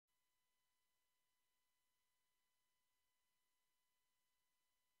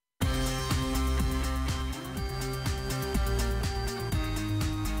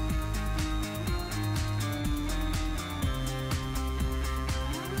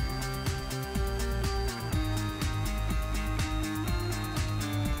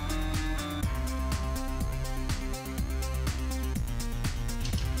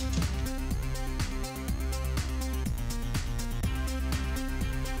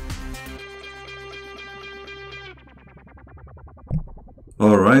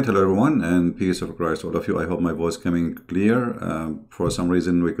All right, hello everyone, and peace of Christ, all of you. I hope my voice coming clear. For some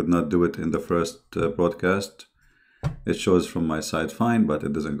reason, we could not do it in the first broadcast. It shows from my side fine, but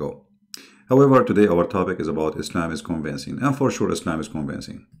it doesn't go. However, today our topic is about Islam is convincing, and for sure Islam is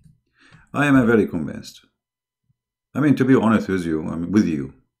convincing. I am very convinced. I mean, to be honest with you,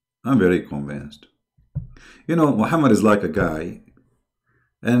 I'm very convinced. You know, Muhammad is like a guy,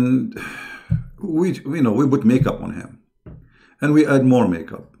 and we put makeup on him. And we add more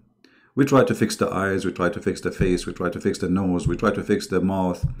makeup. We try to fix the eyes, we try to fix the face, we try to fix the nose, we try to fix the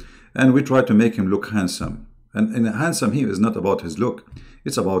mouth, and we try to make him look handsome. And handsome here is not about his look,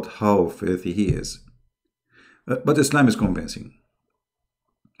 it's about how filthy he is. But Islam is convincing.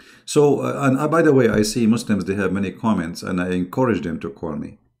 So, by the way, I see Muslims, they have many comments, and I encourage them to call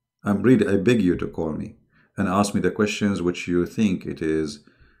me. I beg you to call me and ask me the questions which you think it is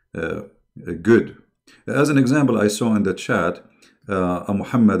good. As an example, I saw in the chat a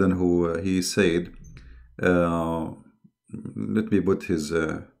Muhammadan who he said, let me put his,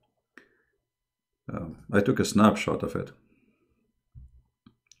 I took a snapshot of it.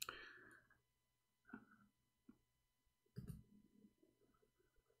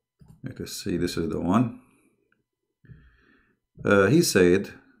 Let us see, this is the one. He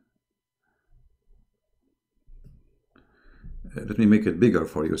said, let me make it bigger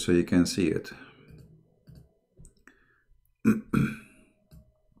for you so you can see it.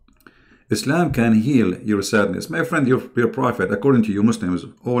 Islam can heal your sadness. My friend, your prophet, according to you Muslims,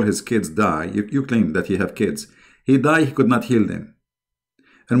 all his kids die. You claim that he have kids. He died, he could not heal them.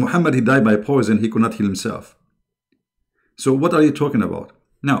 And Muhammad, he died by poison, he could not heal himself. So what are you talking about?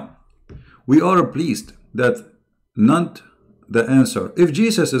 Now, we are pleased that not the answer. If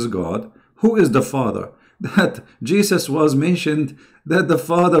Jesus is God, who is the Father? That Jesus was mentioned, that the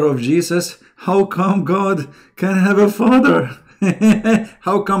father of Jesus, how come God can have a father?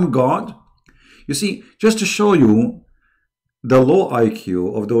 How come God? You see, just to show you the low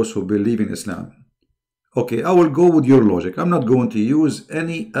IQ of those who believe in Islam. Okay, I will go with your logic. I'm not going to use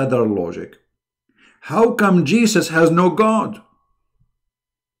any other logic. How come Jesus has no God?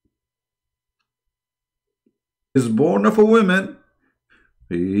 He is born of a woman.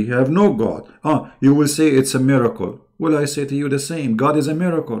 He have no God. You will say it's a miracle. Well, I say to you the same. God is a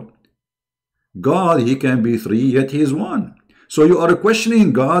miracle. God, he can be three, yet he is one. So you are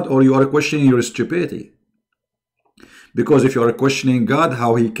questioning God, or you are questioning your stupidity. Because if you are questioning God,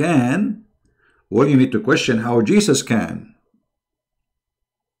 how he can, well, you need to question how Jesus can.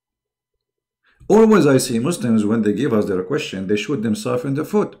 Always I see Muslims, when they give us their question, they shoot themselves in the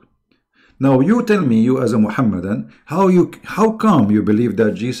foot. Now you tell me, you as a Muhammadan, how come you believe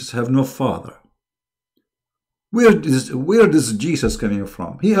that Jesus have no father? Where does Jesus coming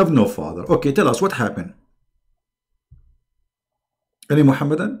from? He have no father. Okay, tell us what happened. Any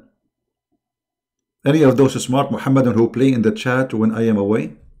Muhammadan? Any of those smart Muhammadan who play in the chat when I am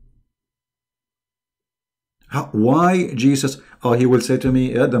away? Why Jesus? He will say to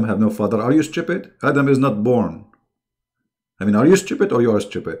me, Adam have no father. Are you stupid? Adam is not born. I mean, are you stupid or you are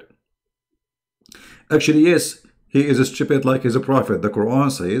stupid? Actually, yes, he is stupid like he's a prophet. The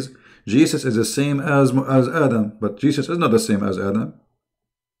Quran says Jesus is the same as Adam, but Jesus is not the same as Adam.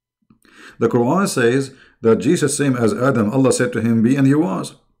 The Quran says that Jesus same as Adam. Allah said to him, be, and he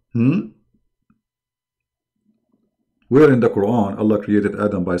was. Where in the Quran Allah created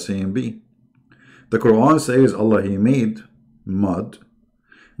Adam by saying be? The Quran says Allah, he made mud,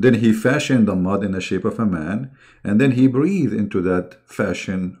 then he fashioned the mud in the shape of a man, and then he breathed into that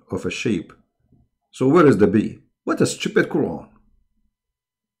fashion of a shape. So where is the be? What a stupid Quran.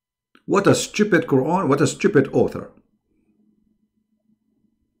 What a stupid Quran. What a stupid author.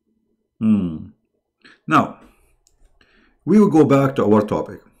 Now, we will go back to our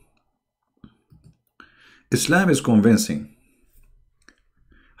topic. Islam is convincing.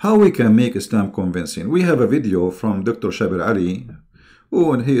 How we can make Islam convincing? We have a video from Dr. Shabir Ali.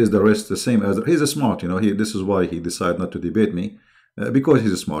 Oh, and he is the same as, he's a smart, you know, this is why he decided not to debate me. Because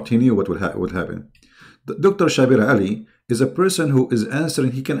he's smart, he knew what would happen. Dr. Shabir Ali is a person who is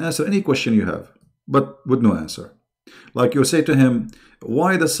answering, he can answer any question you have, but with no answer. Like you say to him,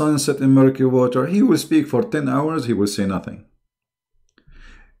 why the sun set in murky water? He will speak for 10 hours, he will say nothing.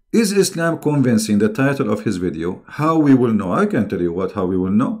 Is Islam convincing? The title of his video, how we will know. I can tell you how we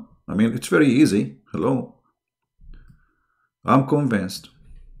will know. I mean, it's very easy. Hello. I'm convinced.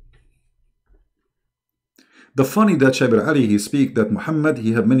 The funny that Shabir Ali, he speak that Muhammad,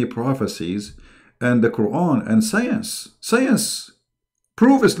 he have many prophecies, and the Quran and science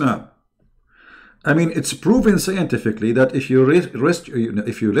prove Islam. I mean, it's proven scientifically that if you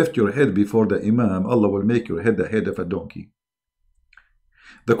lift your head before the Imam, Allah will make your head the head of a donkey.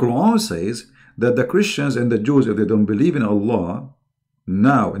 The Quran says that the Christians and the Jews, if they don't believe in Allah,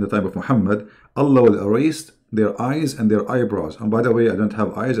 now in the time of Muhammad, Allah will erase their eyes and their eyebrows. And by the way, I don't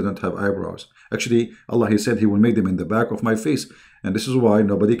have eyes, I don't have eyebrows. Actually, Allah, He said He will make them in the back of my face. And this is why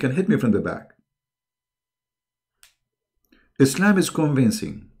nobody can hit me from the back. Islam is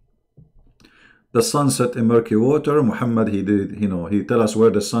convincing. The sun set in murky water. Muhammad, he did, he tell us where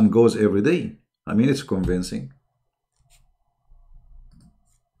the sun goes every day. I mean, it's convincing.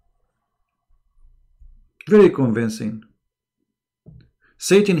 Very convincing.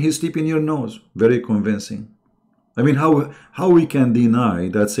 Satan, he sleep in your nose. Very convincing. I mean, how we can deny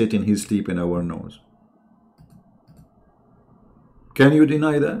that Satan, he sleep in our nose? Can you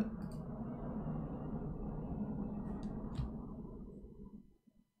deny that?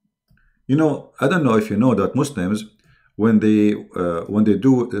 You know, I don't know if you know that Muslims, when they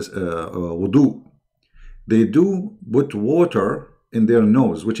do wudu, they do put water in their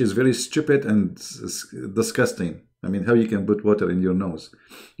nose, which is very stupid and disgusting. I mean, how you can put water in your nose?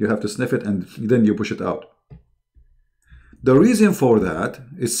 You have to sniff it and then you push it out. The reason for that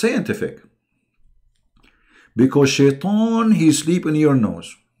is scientific. Because shaitan, he sleep in your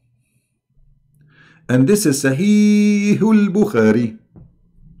nose. And this is Sahihul Bukhari.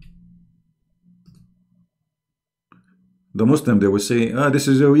 The Muslim, they will say, this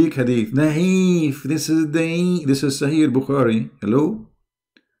is a weak hadith. Naif, this is Sahih al-Bukhari. Hello?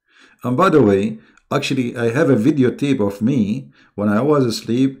 And by the way, actually, I have a videotape of me when I was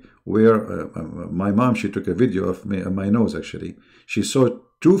asleep where my mom, she took a video of me, my nose actually. She saw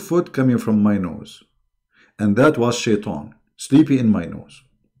 2 foot coming from my nose. And that was Shaitan, sleepy in my nose.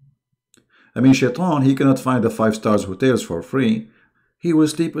 I mean, Shaitan, he cannot find the 5-star hotels for free. He will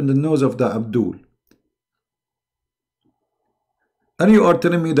sleep in the nose of the Abdul. And you are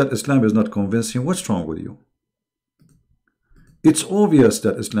telling me that Islam is not convincing? What's wrong with you? It's obvious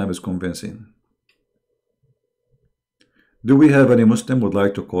that Islam is convincing. Do we have any Muslim would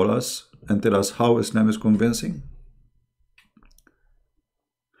like to call us and tell us how Islam is convincing?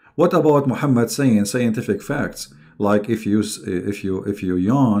 What about Muhammad saying scientific facts like if you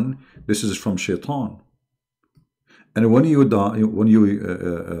yawn, this is from Shaitan, and when you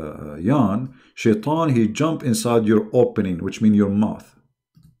yawn, Shaitan, he jump inside your opening, which means your mouth.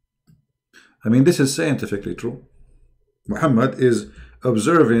 I mean, this is scientifically true. Muhammad is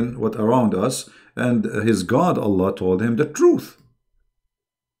observing what around us, and his God, Allah, told him the truth.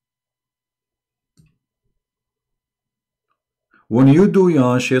 When you do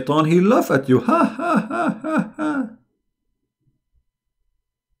yawn, Shaitan, he laugh at you. Ha ha ha ha ha.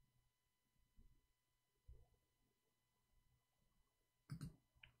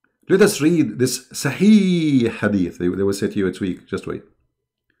 Let us read this Sahih hadith. They will say to you, it's weak. Just wait.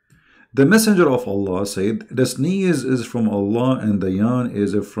 The Messenger of Allah said, the sneeze is from Allah and the yawn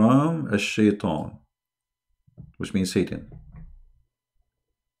is from a shaitan, which means Satan.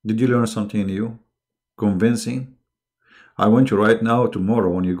 Did you learn something new? Convincing? I want you right now, tomorrow,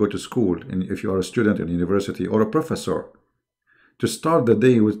 when you go to school, and if you are a student in university or a professor, to start the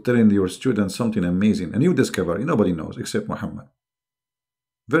day with telling your students something amazing, and you discover nobody knows except Muhammad.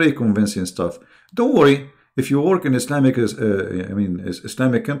 Very convincing stuff. Don't worry. If you work in Islamic,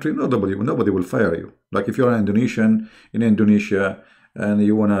 Islamic country, nobody will fire you. Like if you're an Indonesian in Indonesia and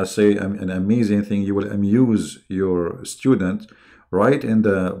you want to say an amazing thing, you will amuse your student right in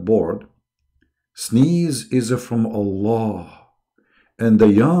the board. Sneeze is from Allah and the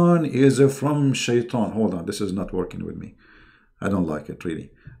yawn is from Shaitan. Hold on, this is not working with me. I don't like it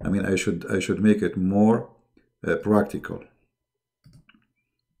really. I mean, I should make it more practical.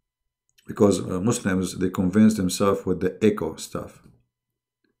 Because Muslims, they convince themselves with the echo stuff.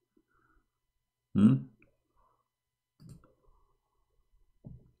 The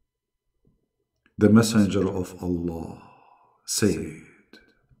Messenger of Allah said,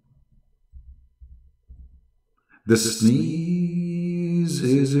 the sneeze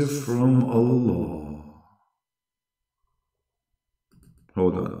is from Allah.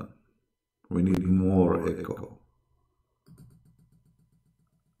 Hold on. We need more echo.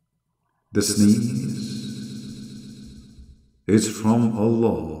 The sneeze is from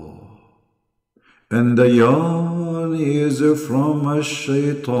Allah, and the yawn is from a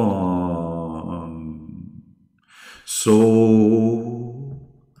shaitan. So,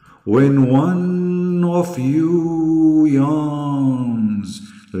 when one of you yawns,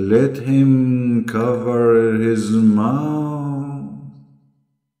 let him cover his mouth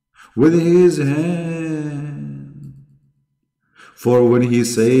with his hand. For when he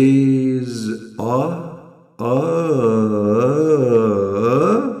says,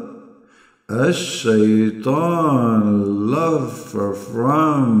 a shaitan love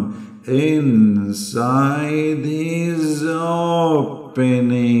from inside his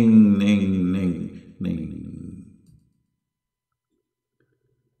opening. Ning, ning, ning.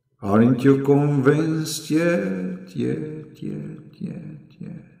 Aren't you convinced yet?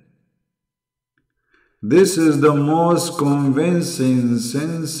 This is the most convincing,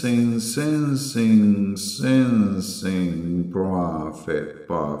 sensing prophet.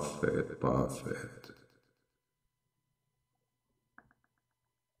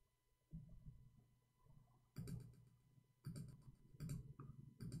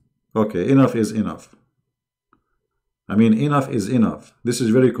 Okay, enough is enough. I mean, enough is enough. This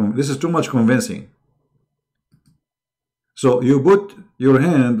is this is too much convincing. So you put your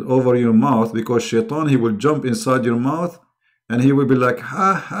hand over your mouth because shaitan, he will jump inside your mouth and he will be like,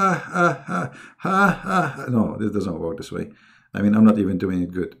 ha, ha, ha, ha, ha, ha. No, this doesn't work this way. I mean, I'm not even doing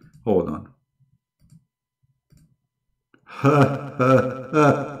it good. Hold on. Ha, ha, ha,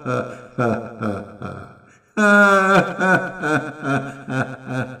 ha, ha, ha.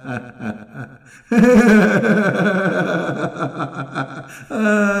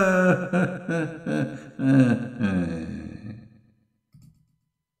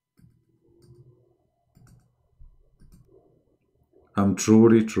 I'm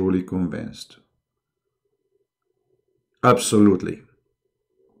truly convinced. Absolutely.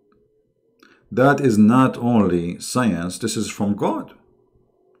 That is not only science, this is from God.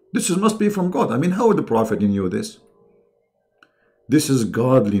 This must be from God. I mean, how would the prophet knew this? This is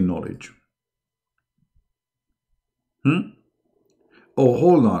godly knowledge. Oh,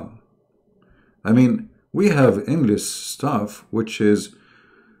 hold on. I mean, we have English stuff which is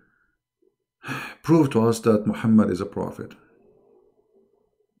prove to us that Muhammad is a prophet.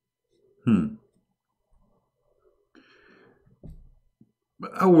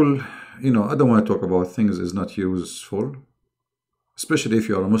 I will, I don't want to talk about things is not useful, especially if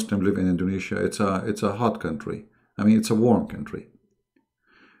you are a Muslim, live in Indonesia. It's a hot country. I mean, it's a warm country.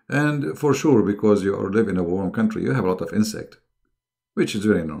 And for sure, because you live in a warm country, you have a lot of insect, which is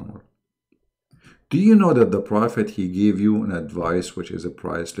very normal. Do you know that the prophet, he gave you an advice which is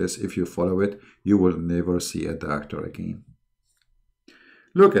priceless? If you follow it, you will never see a doctor again.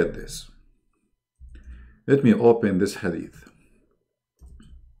 Look at this. Let me open this hadith.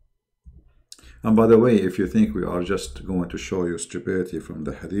 And by the way, if you think we are just going to show you stupidity from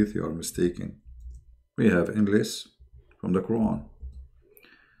the hadith, you are mistaken. We have English from the Quran.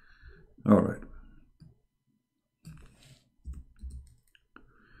 All right.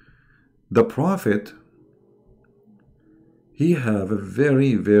 The prophet, he have a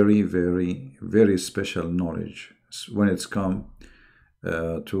very special knowledge when it's come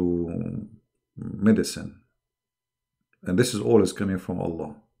to medicine. And this is always coming from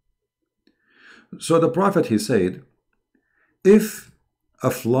Allah. So the prophet, he said, if a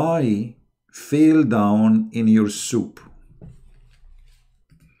fly fell down in your soup,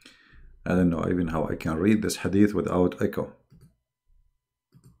 I don't know even how I can read this hadith without echo.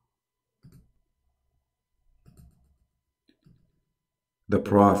 The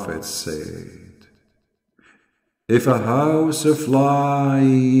prophet said, if a house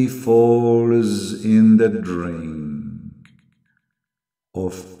fly falls in the drink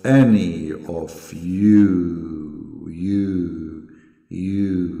of any of you,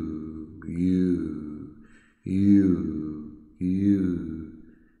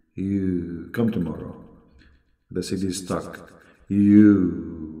 come tomorrow. The CD is stuck.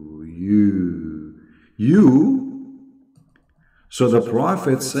 So the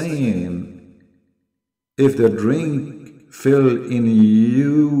prophet saying, if the drink fell in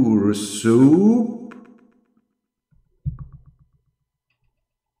your soup,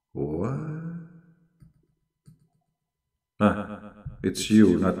 what? It's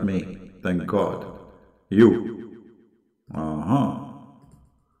you, not me. Thank God. You. All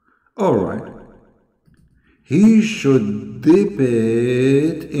right. He should dip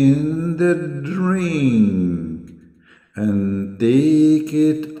it in the drink and take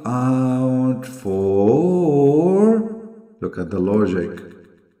it out for... Look at the logic,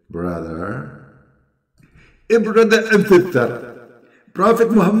 brother. Brother and sister.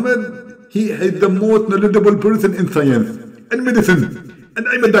 Prophet Muhammad, he is the most knowledgeable person in science and medicine, and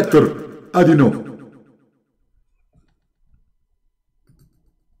I'm a doctor, as you know.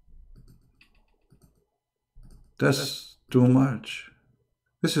 That's too much.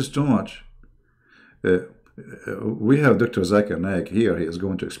 This is too much. We have Dr. Zakir Naik here. He is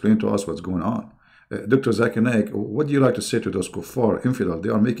going to explain to us what's going on. Dr. Zakir Naik, what do you like to say to those kuffar, infidel? They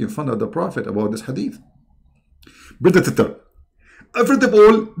are making fun of the Prophet about this hadith. Brother Sister, First of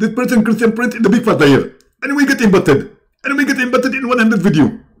all, this person Christian Prince is the big fat liar. And we get embedded. And we get embedded in 100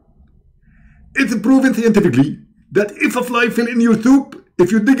 video. It's proven scientifically that if a fly fell in your soup,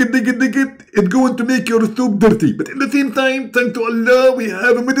 if you dig it, it's going to make your soup dirty. But at the same time, thanks to Allah, we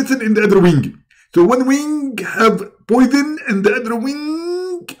have a medicine in the other wing. So one wing have poison and the other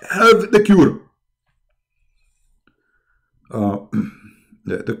wing have the cure.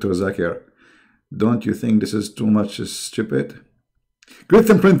 Dr. Zakir, don't you think this is too much stupid?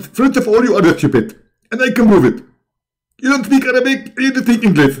 Christian Prince, first of all, you are stupid. And I can prove it. You don't speak Arabic, you don't speak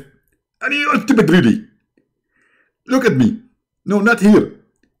English. And you are stupid, really. Look at me. No, not here.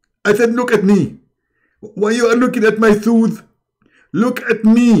 I said look at me. Why you are looking at my tooth? Look at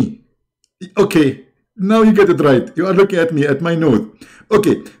me. Okay, now you get it right. You are looking at me, at my nose.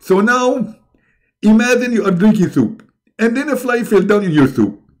 Okay, so now imagine you are drinking soup. And then a fly fell down in your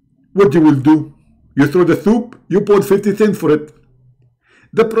soup. What you will do? You throw the soup, you put 50 cents for it.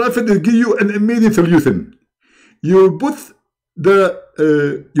 The Prophet will give you an amazing solution. You put the,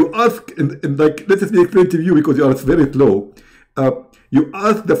 you ask, and like, let us explain to you because you are very slow. You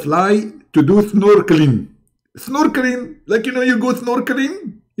ask the fly to do snorkeling. Snorkeling, like, you know, you go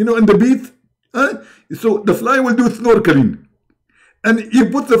snorkeling, you know, on the beach. So the fly will do snorkeling. And you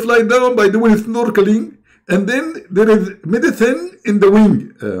put the fly down by doing snorkeling. And then there is medicine in the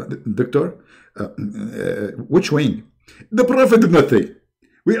wing, doctor. Which wing? The Prophet did not say.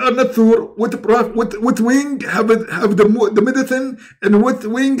 We are not sure what wing have the medicine and what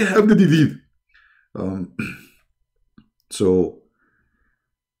wing have the disease. So,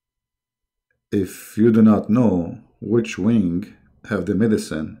 if you do not know which wing have the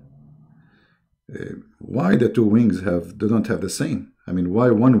medicine, why the two wings do not have the same? I mean,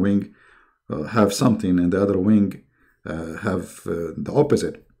 why one wing have something and the other wing have the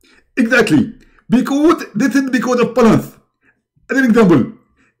opposite? Exactly, because this is because of balance. As an example,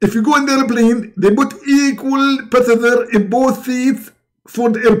 if you go in the airplane, they put equal passenger in both seats for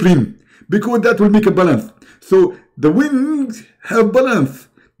the airplane because that will make a balance. So the wings have balance,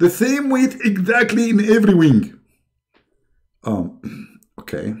 the same weight exactly in every wing.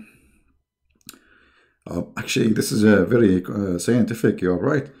 Okay. Actually, this is a very scientific. You're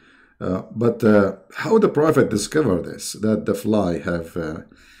right. But how the Prophet discovered this, that the fly have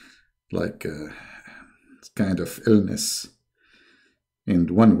like kind of illness in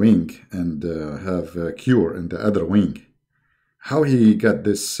one wing and have a cure in the other wing? How he got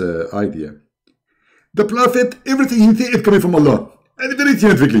this idea? The Prophet, everything he says is coming from Allah, and very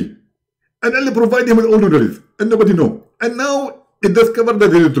scientifically. And Allah provide him with all knowledge, and nobody know. And now it discovered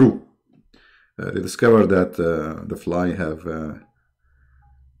that it is true. They discovered that the fly have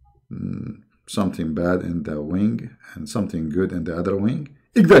something bad in the wing and something good in the other wing.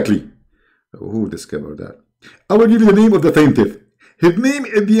 Exactly. Who discovered that? I will give you the name of the scientist. His name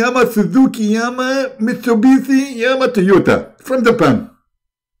is Yama Suzuki Yama Mitsubishi Yama Toyota from Japan.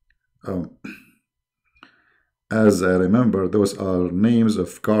 As I remember, those are names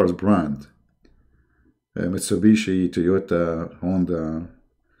of cars brand. Mitsubishi, Toyota, Honda.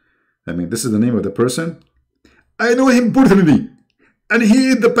 I mean, this is the name of the person. I know him personally. And he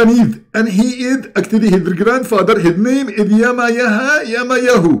is Japanese. And he is actually his grandfather. His name is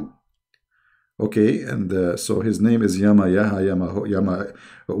Yamayahu. Okay, and so his name is Yama.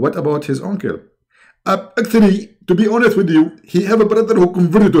 What about his uncle? Actually, to be honest with you, he have a brother who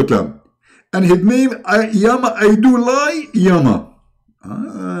converted to Islam. And his name Yama Aidullah Yama.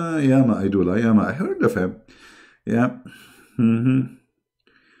 Yama Aidullah Yama. I heard of him. Yeah.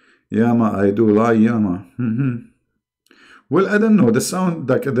 Yama Aidullah Yama. Well, I don't know. The sound,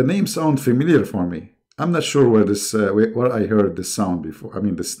 like the name, sound familiar for me. I'm not sure where this, where I heard this sound before. I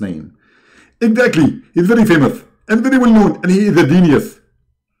mean, this name. Exactly. He's very famous and very well known, and he is a genius.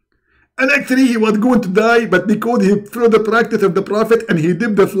 And actually, he was going to die, but because he followed the practice of the Prophet and he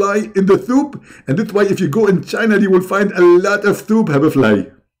dipped the fly in the soup, and that's why if you go in China, you will find a lot of soup have a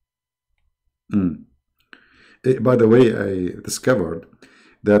fly. By the way, I discovered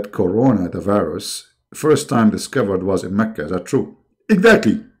that Corona, the virus, first time discovered was in Mecca. Is that true?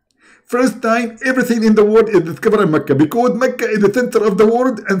 Exactly. First time everything in the world is discovered in Mecca because Mecca is the center of the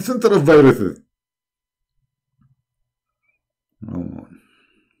world and center of viruses.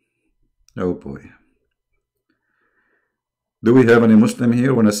 Oh boy. Do we have any Muslim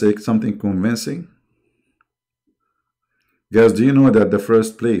here want to say something convincing? Guys, do you know that the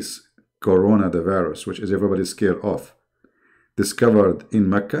first place Corona, the virus, which is everybody scared of, discovered in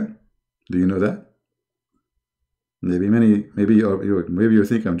Mecca? Do you know that? Maybe you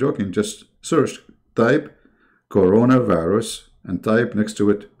think I'm joking. Just search, type coronavirus and type next to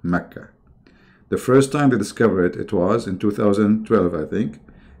it Mecca. The first time they discovered it, it was in 2012, I think,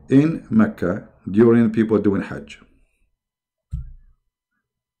 in Mecca during people doing Hajj.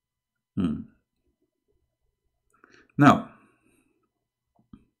 Now,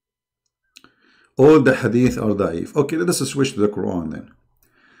 all the hadith are da'if. Okay, let us switch to the Quran then.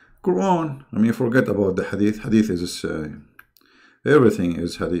 Quran, I mean, forget about the hadith. Hadith is, everything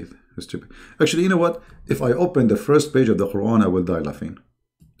is hadith. It's stupid. Actually, you know what? If I open the first page of the Quran, I will die laughing.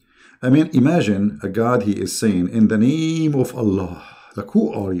 I mean, imagine a God, he is saying, in the name of Allah. Like,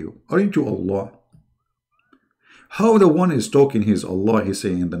 who are you? Aren't you Allah? How the one is talking, he's Allah, he's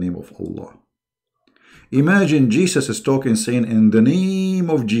saying in the name of Allah. Imagine Jesus is talking, saying in the name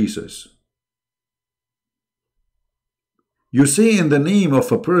of Jesus. You say in the name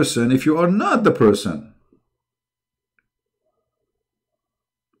of a person if you are not the person.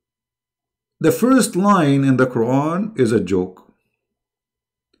 The first line in the Quran is a joke.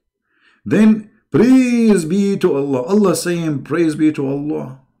 Then, praise be to Allah. Allah saying, praise be to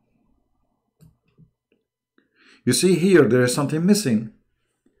Allah. You see here, there is something missing.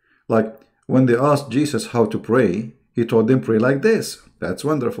 Like, when they asked Jesus how to pray, he told them, pray like this. That's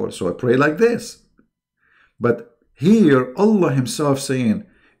wonderful. So I pray like this. But here, Allah himself saying,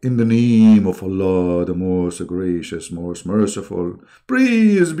 in the name of Allah, the most gracious, most merciful,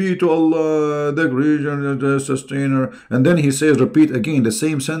 praise be to Allah, the creator, the sustainer. And then he says, repeat again the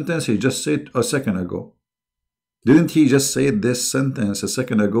same sentence he just said a second ago. Didn't he just say this sentence a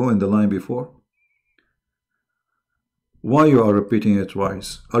second ago in the line before? Why you are repeating it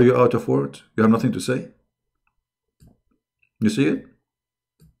twice? Are you out of words? You have nothing to say? You see it?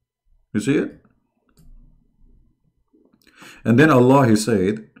 You see it? And then Allah, he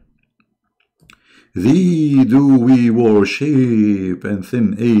said, thee do we worship and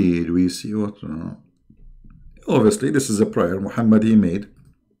thin aid we see what. Obviously, this is a prayer Muhammad he made,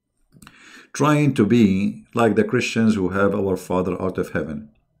 trying to be like the Christians who have our Father out of heaven.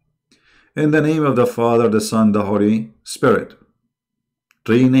 In the name of the Father, the Son, the Holy Spirit.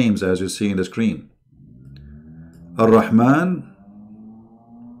 3 names as you see in the screen. Ar-Rahman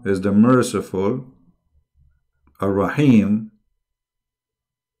is the merciful. Ar-Rahim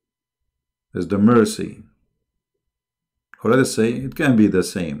is the mercy. Or let us say, it can be the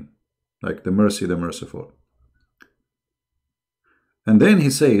same, like the mercy, the merciful. And then he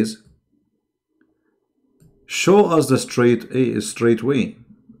says, show us the straight way.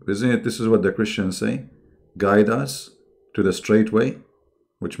 Isn't it? This is what the Christians say. Guide us to the straight way,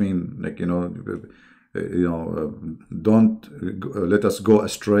 which means, like, don't let us go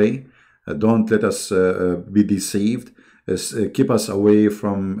astray. Don't let us be deceived. Keep us away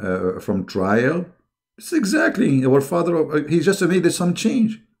from trial. It's exactly our Father. He just made some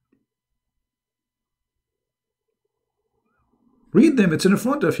change. Read them. It's in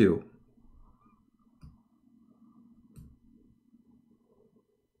front of you.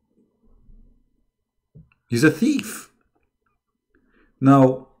 He's a thief.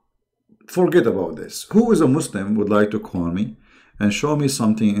 Now, forget about this. Who is a Muslim would like to call me and show me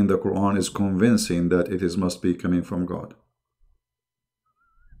something in the Quran is convincing that it is must be coming from God?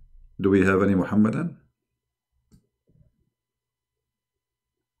 Do we have any Muhammadan?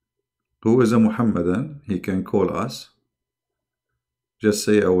 Who is a Muhammadan? He can call us. Just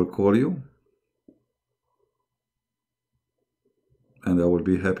say, I will call you. And I will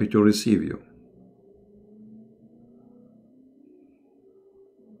be happy to receive you.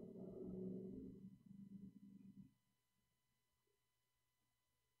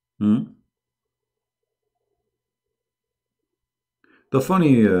 The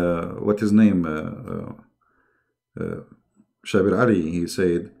funny, what his name, Shabir Ali, he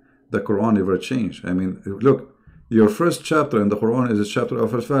said, the Quran never changed. I mean, look, your first chapter in the Quran is a chapter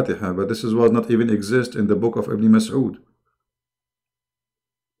of Al-Fatiha, but this was not even exist in the book of Ibn Mas'ud.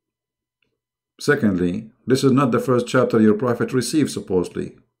 Secondly, this is not the first chapter your Prophet received,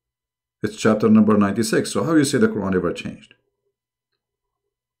 supposedly. It's chapter number 96. So how you say the Quran never changed?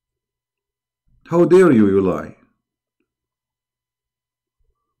 How dare you lie?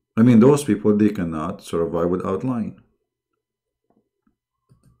 I mean, those people, they cannot survive without lying.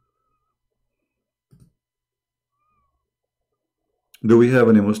 Do we have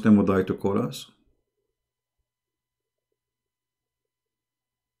any Muslim who would like to call us?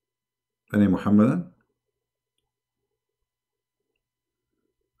 Any Muhammadan?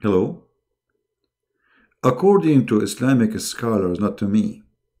 Hello? According to Islamic scholars, not to me,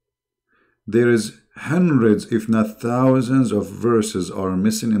 there is hundreds, if not thousands, of verses are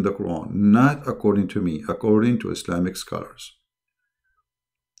missing in the Quran. Not according to me, according to Islamic scholars.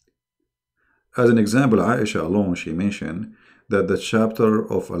 As an example, Aisha alone, she mentioned that the chapter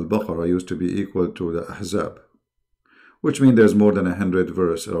of Al-Baqarah used to be equal to the Ahzab, which means there's more than 100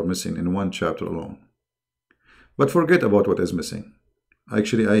 verses are missing in one chapter alone. But forget about what is missing.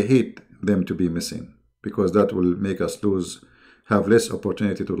 Actually, I hate them to be missing, because that will make us have less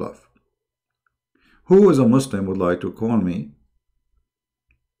opportunity to love. Who is a Muslim would like to call me?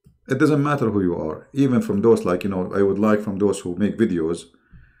 It doesn't matter who you are, even from those like, I would like from those who make videos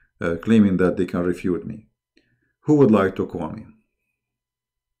claiming that they can refute me. Who would like to call me?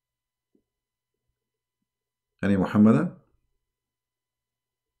 Any Muhammadan?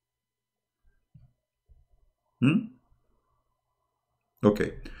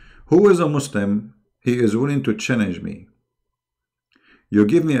 Okay. Who is a Muslim? He is willing to challenge me. You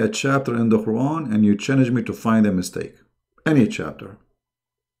give me a chapter in the Quran and you challenge me to find a mistake. Any chapter.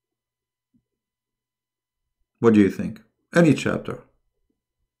 What do you think? Any chapter.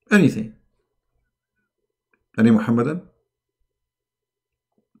 Anything. Any Muhammadan?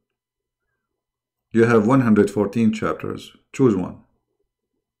 You have 114 chapters. Choose one.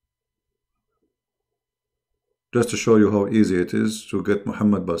 Just to show you how easy it is to get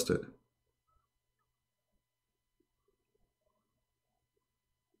Muhammad busted.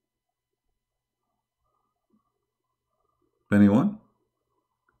 Anyone?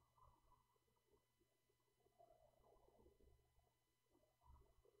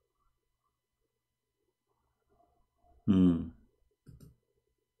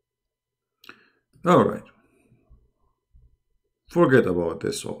 All right. Forget about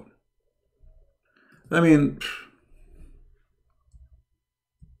this all. I mean,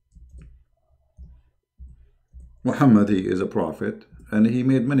 Muhammad, he is a prophet, and he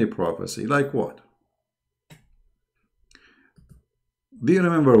made many prophecy. Like what? Do you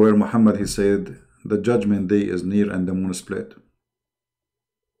remember where Muhammad, he said, the judgment day is near and the moon split?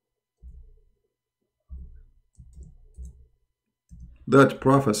 That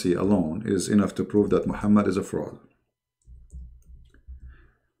prophecy alone is enough to prove that Muhammad is a fraud.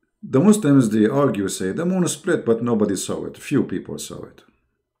 The Muslims, they argue, say the moon split, but nobody saw it. Few people saw it.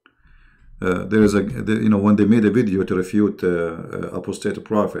 There is when they made a video to refute apostate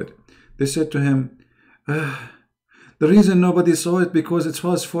prophet, they said to him, the reason nobody saw it because it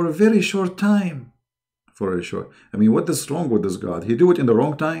was for a very short time. For a short. I mean, what is wrong with this God? He do it in the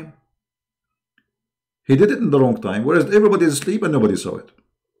wrong time. He did it in the wrong time, whereas everybody is asleep and nobody saw it.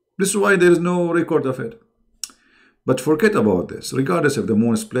 This is why there is no record of it. But forget about this, regardless if the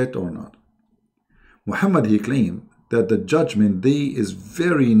moon split or not. Muhammad, he claimed that the judgment day is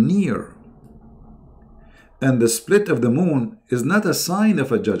very near. And the split of the moon is not a sign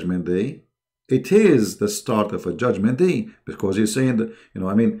of a judgment day. It is the start of a judgment day. Because he's saying that,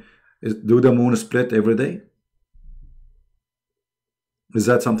 do the moon split every day? Is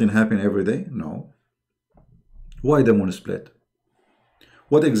that something happening every day? No. Why the moon split?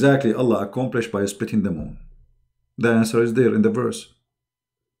 What exactly Allah accomplished by splitting the moon? The answer is there in the verse.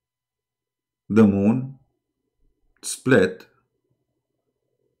 The moon split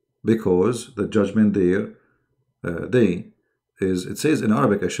because the judgment day is, it says in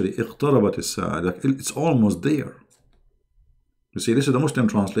Arabic actually, اقتربت الساعة, like it's almost there. You see, this is the Muslim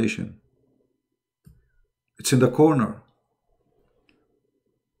translation. It's in the corner.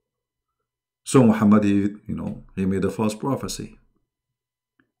 So Muhammad, he made a false prophecy.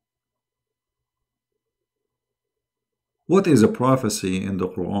 What is a prophecy in the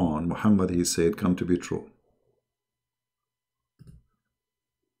Quran? Muhammad, he said, come to be true.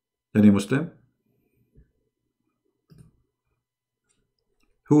 Any Muslim?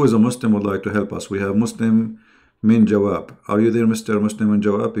 Who is a Muslim would like to help us? We have Muslim Min Jawab. Are you there, Mr. Muslim Min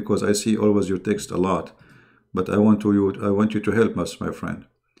Jawab? Because I see always your text a lot, but I want you to help us, my friend.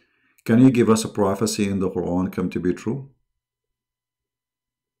 Can you give us a prophecy in the Quran come to be true?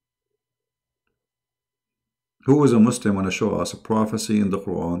 Who is a Muslim want to show us a prophecy in the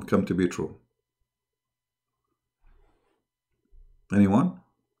Quran come to be true? Anyone?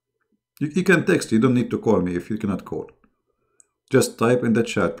 You can text, you don't need to call me if you cannot call. Just type in the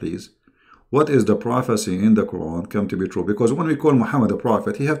chat, please. What is the prophecy in the Quran come to be true? Because when we call Muhammad a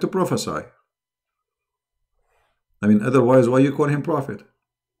prophet, he have to prophesy. I mean, otherwise, why you call him prophet?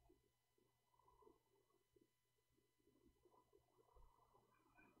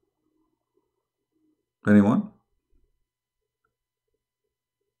 Anyone?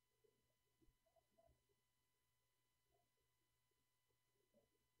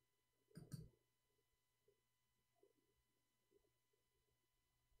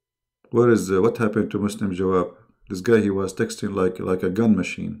 What happened to Muslim Jawab? This guy, he was texting like a gun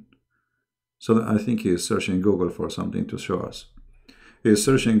machine. So I think he is searching Google for something to show us. He is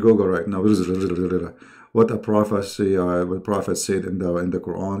searching Google right now. what a prophecy, what prophet said in the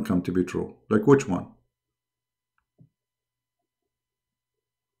Quran come to be true? Like which one?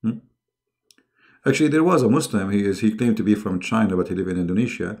 Actually, there was a Muslim. He claimed to be from China, but he lived in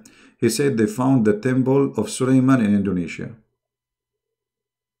Indonesia. He said they found the temple of Suleiman in Indonesia.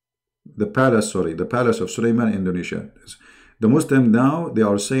 The palace of Suleiman in Indonesia. The Muslim now, they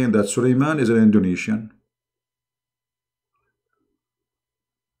are saying that Suleiman is an Indonesian.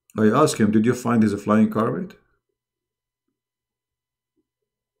 I asked him, did you find his flying carpet?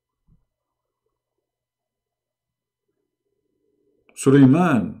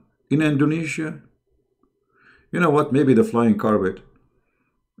 Suleiman in Indonesia? You know what? Maybe the flying carpet.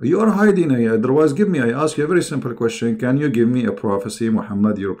 You are hiding. Otherwise, I ask you a very simple question. Can you give me a prophecy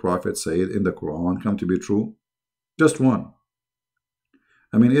Muhammad, your prophet, said in the Quran come to be true? Just one.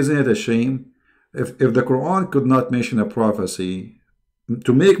 I mean, isn't it a shame? If the Quran could not mention a prophecy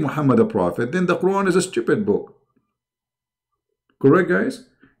to make Muhammad a prophet, then the Quran is a stupid book. Correct, guys?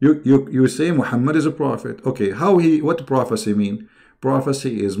 You say Muhammad is a prophet. Okay, what prophecy mean?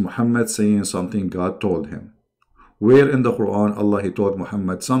 Prophecy is Muhammad saying something God told him. Where in the Quran Allah he told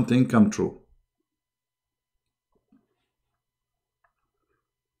Muhammad something come true?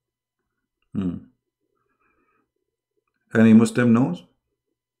 Any Muslim knows?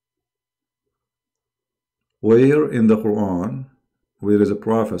 Where in the Quran where is a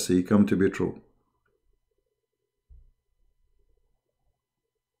prophecy come to be true?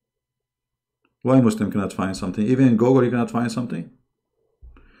 Why Muslim cannot find something? Even in Google you cannot find something?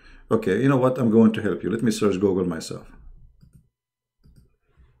 Okay, you know what? I'm going to help you. Let me search Google myself.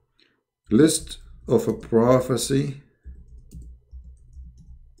 List of a prophecy.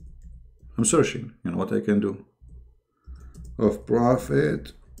 I'm searching. You know what I can do? Of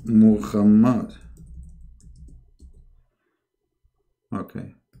Prophet Muhammad.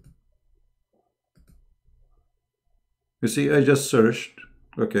 Okay. You see, I just searched.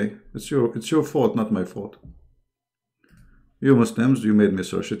 Okay, it's your fault, not my fault. You Muslims, you made me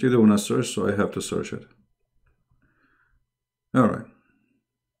search it. You don't want to search, so I have to search it. All right.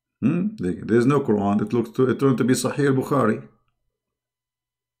 There's no Quran. It turned to be Sahih Bukhari.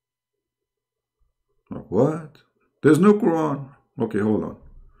 What? There's no Quran. Okay, hold on.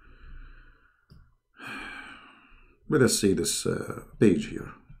 Let us see this page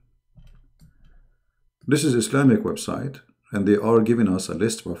here. This is Islamic website, and they are giving us a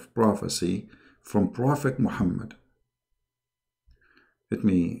list of prophecy from Prophet Muhammad. Let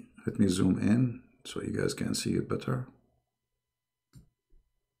me zoom in so you guys can see it better.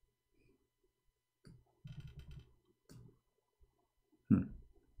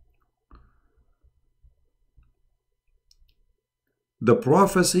 The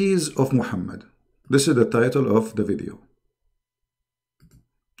prophecies of Muhammad. This is the title of the video.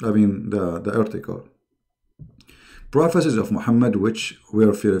 I mean the article. Prophecies of Muhammad which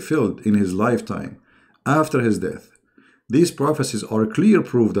were fulfilled in his lifetime after his death. These prophecies are clear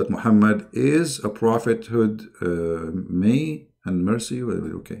proof that Muhammad is a prophethood, may and mercy.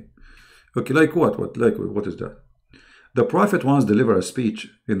 Okay, like what? What is that? The prophet once delivered a speech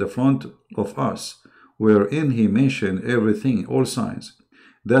in the front of us, wherein he mentioned everything, all signs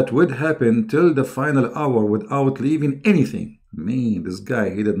that would happen till the final hour without leaving anything. Man, this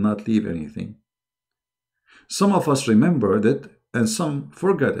guy, he did not leave anything. Some of us remembered it and some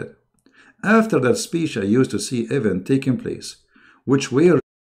forgot it. After that speech, I used to see events taking place, which were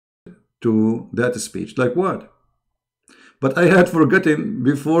to that speech. Like what? But I had forgotten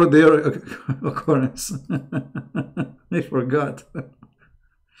before their occurrence. I forgot.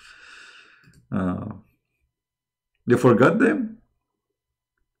 They forgot them?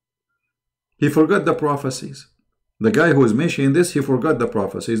 He forgot the prophecies. The guy who is mentioning this, he forgot the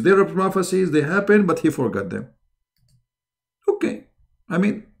prophecies. There are prophecies, they happen, but he forgot them. Okay. I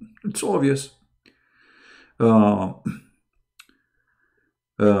mean, it's obvious.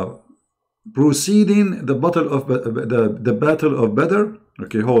 Proceeding the battle of the battle of Badr.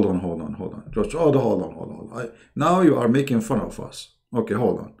 Okay, hold on. Just hold on. Now you are making fun of us. Okay,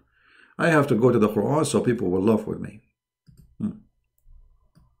 hold on. I have to go to the Quran so people will laugh with me.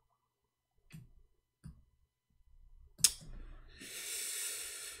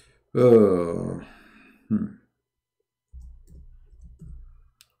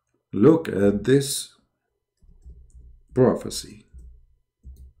 Look at this prophecy.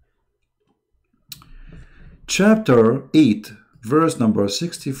 Chapter 8, verse number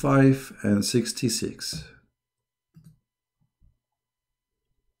 65 and 66.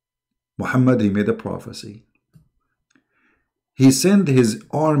 Muhammad, he made a prophecy. He sent his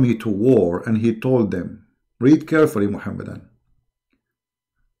army to war and he told them, read carefully, Muhammadan.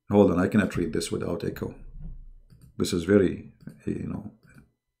 Hold on, I cannot read this without echo. This is very,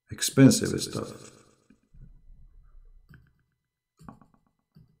 expensive stuff.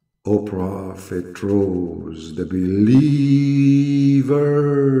 O Prophet rose the believers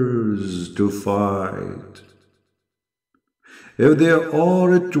to fight. If there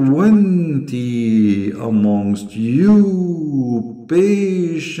are 20 amongst you,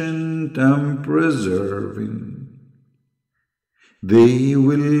 patient and persevering, they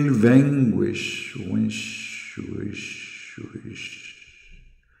will vanquish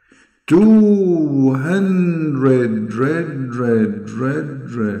 200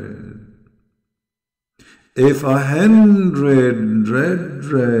 red. If 100 red,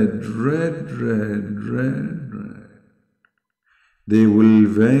 they will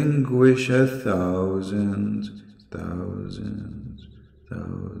vanquish 1,000.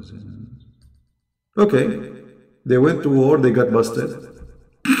 Okay, they went to war, they got busted.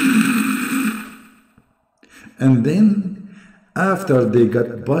 And then, after they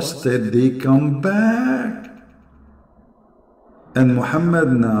got busted, they come back. And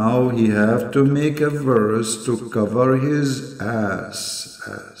Muhammad now, he have to make a verse to cover his ass.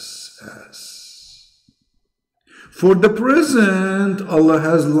 For the present, Allah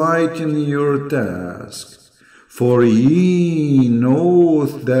has lightened your task, for He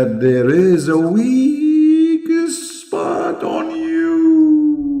knoweth that there is a weak spot on you.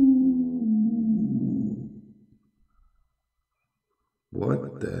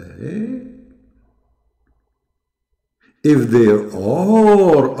 What the heck? If there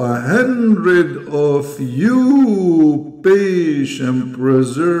are 100 of you, patient,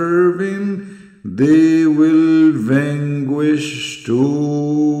 persevering, they will vanquish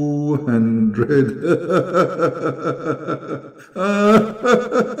 200.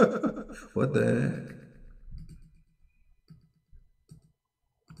 What the heck?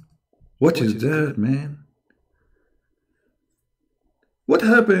 What is that, man? What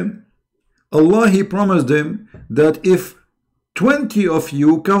happened? Allah, He promised them that if 20 of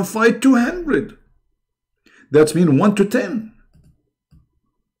you can fight 200, that means 1 to 10.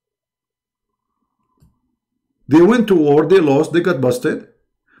 They went to war, they lost, they got busted.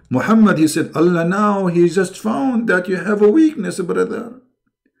 Muhammad, he said, Allah now, He just found that you have a weakness, brother.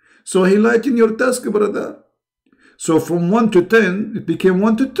 So He lightened your task, brother. So from 1 to 10, it became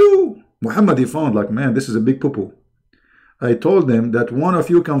 1 to 2. Muhammad, he found like, man, this is a big poo-poo. I told them that one of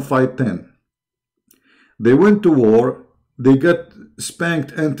you can fight 10. They went to war, they got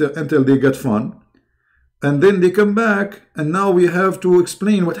spanked until they got fun. And then they come back, and now we have to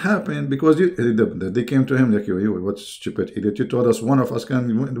explain what happened, because they came to him like, you what stupid idiot, you told us one of us can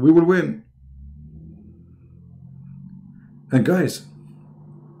win, we will win. And guys,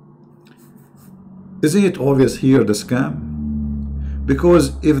 isn't it obvious here the scam?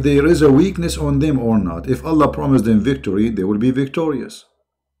 Because if there is a weakness on them or not, if Allah promised them victory, they will be victorious.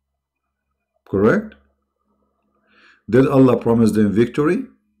 Correct? Did Allah promise them victory?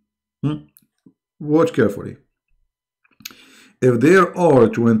 Watch carefully. If there are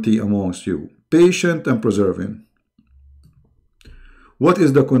 20 amongst you, patient and persevering, what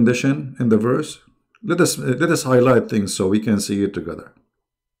is the condition in the verse? Let us highlight things so we can see it together.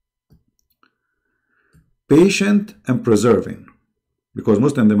 Patient and persevering. Because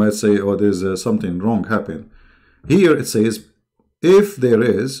Muslims, they might say, oh, there's something wrong happened. Here it says, if there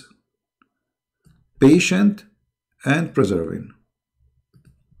is patient and persevering.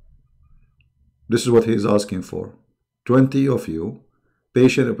 This is what he is asking for. 20 of you,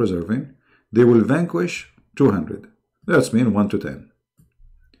 patient and persevering, they will vanquish 200. That's mean 1 to 10.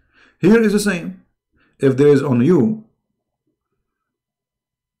 Here is the same. If there is on you,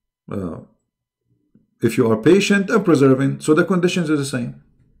 if you are patient and persevering, so the conditions are the same.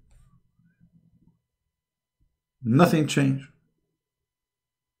 Nothing changed.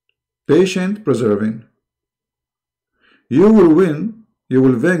 Patient, persevering. You will win, you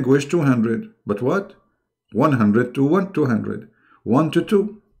will vanquish 200. But what? 100 to 200. 1 to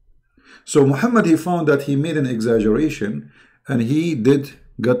 2. So Muhammad, he found that he made an exaggeration, and he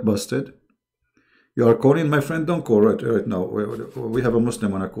got busted. You are calling my friend, don't call right now. We have a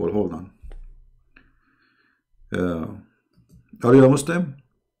Muslim on a call. Hold on. Are you a Muslim?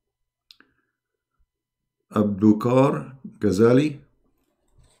 Abdukar Ghazali.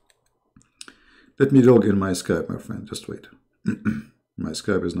 Let me log in my Skype, my friend. Just wait. My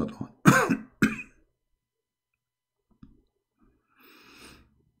Skype is not on.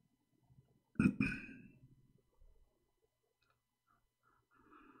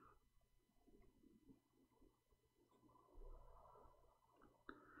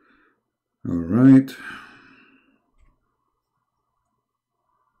 All right.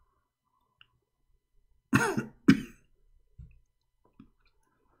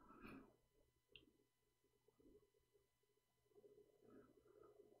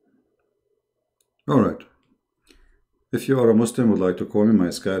 All right. If you are a Muslim, would like to call me, my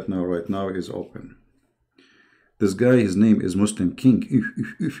Skype now, right now, is open. This guy, his name is Muslim King.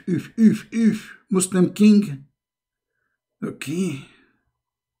 If Muslim King. Okay.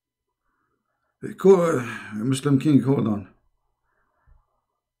 Call Muslim King, hold on.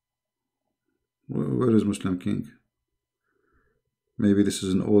 Where is Muslim King? Maybe this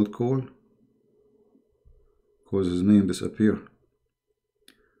is an old call, because his name disappear.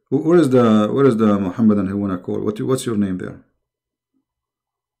 Where is the Muhammadan who wanna call? What's your name there?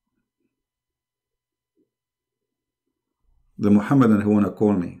 The Muhammadan who wanna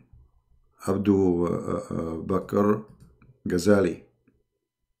call me, Abdul Bakr Ghazali.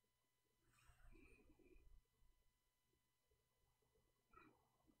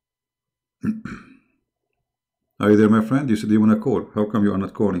 Are you there, my friend? You said you want to call. How come you are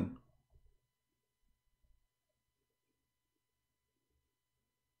not calling?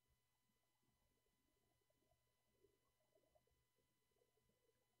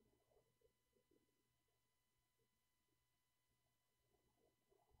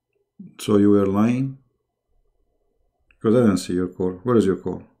 So you were lying? Because I didn't see your call. Where is your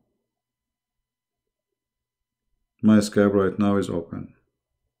call? My Skype right now is open.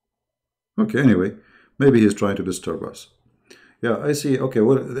 Okay, anyway, maybe he's trying to disturb us. Yeah, I see. Okay,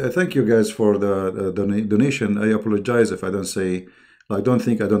 well, thank you guys for the donation. I apologize if I don't say, like, don't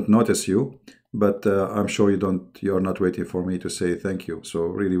think I don't notice you, but I'm sure you are not waiting for me to say thank you. So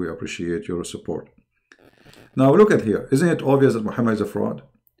really, we appreciate your support. Now look at here. Isn't it obvious that Muhammad is a fraud?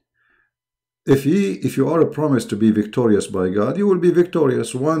 If you are promised to be victorious by God, you will be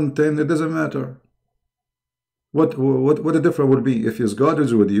victorious. 1, 10, it doesn't matter. What the difference would be? If his God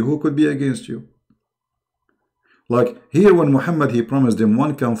is with you, who could be against you? Like here, when Muhammad, he promised them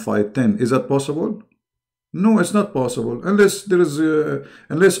 1 can fight 10. Is that possible? No, it's not possible. Unless there is,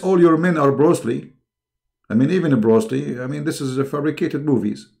 unless all your men are Bruce Lee. I mean, even Bruce Lee. I mean, this is fabricated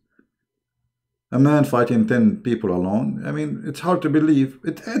movies. A man fighting 10 people alone. I mean, it's hard to believe.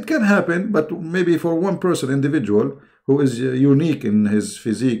 It can happen, but maybe for one person, individual, who is unique in his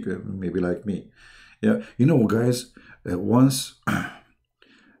physique, maybe like me. Yeah, you know, guys, once,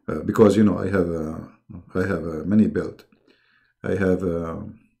 because, you know, I have a many belt. I have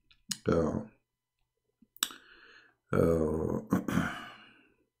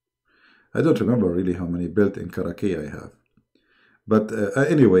I don't remember really how many belt in karate I have. But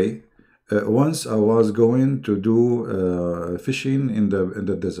anyway, once I was going to do fishing in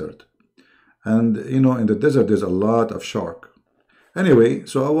the desert. And, you know, in the desert, there's a lot of shark. Anyway,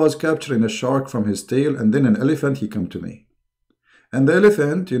 so I was capturing a shark from his tail, and then an elephant, he come to me. And the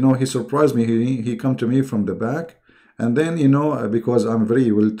elephant, you know, he surprised me. He come to me from the back. And then, you know, because I'm very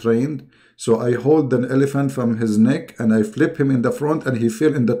well trained, so I hold the elephant from his neck and I flip him in the front, and he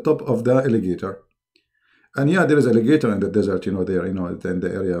fell in the top of the alligator. And yeah, there is alligator in the desert, you know, there, you know, in the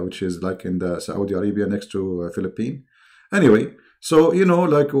area, which is like in the Saudi Arabia next to Philippines. Anyway, so, you know,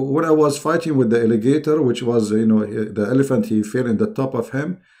 like when I was fighting with the alligator, which was, you know, the elephant, he fell in the top of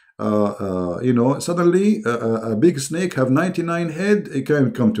him. You know, suddenly a big snake have 99 head, it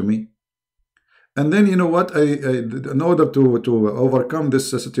can come to me. And then, you know what, in order to overcome this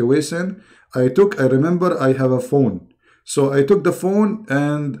situation, I remember I have a phone. So I took the phone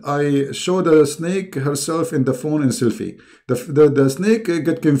and I showed the snake herself in the phone in selfie. The snake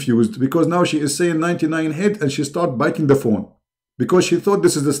get confused because now she is saying 99 head, and she start biting the phone because she thought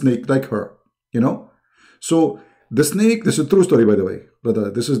this is the snake like her, you know. So the snake, this is a true story, by the way, brother,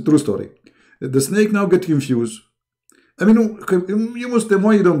 this is a true story. The snake now get confused. I mean, you Muslim,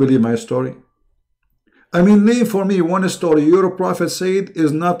 why you don't believe my story? I mean, name for me one story your prophet said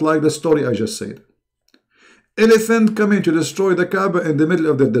is not like the story I just said. Elephant coming to destroy the Kaaba in the middle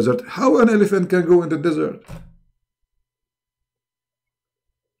of the desert. How an elephant can go in the desert?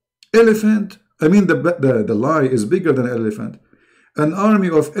 Elephant. I mean, the lie is bigger than an elephant. An army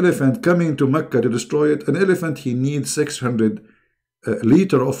of elephant coming to Mecca to destroy it. An elephant, he needs 600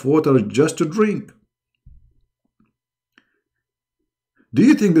 liter of water just to drink. Do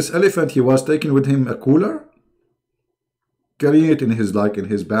you think this elephant, he was taking with him a cooler? Carrying it in his, like in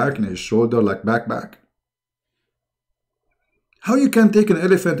his back, in his shoulder, like backpack? How you can take an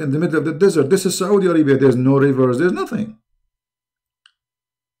elephant in the middle of the desert? This is Saudi Arabia. There's no rivers. There's nothing.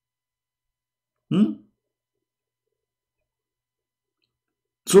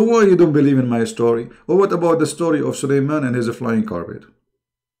 So why you don't believe in my story? Or what about the story of Suleiman and his flying carpet?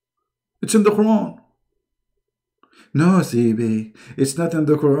 It's in the Quran. No, CB, it's not in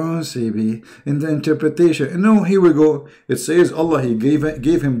the Quran, CB. In the interpretation. No, here we go. It says Allah, he gave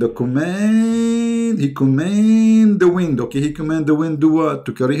him the command. He command the wind. Okay, he command the wind do what?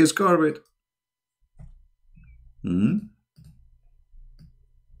 To carry his carpet. Hmm?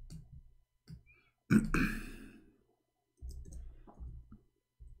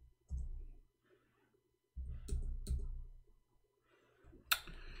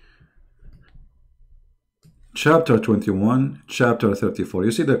 Chapter 21, chapter 34.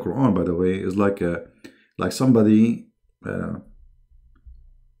 You see, the Quran, by the way, is like somebody. I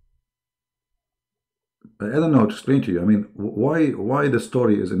don't know how to explain to you. I mean, why the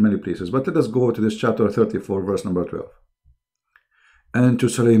story is in many places. But let us go to this chapter 34, verse number 12. And to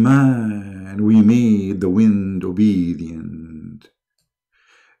Sulaiman we made the wind obedient.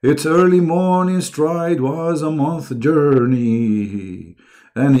 Its early morning stride was a month journey,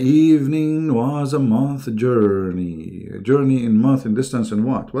 and evening was a month journey. A journey in month in distance in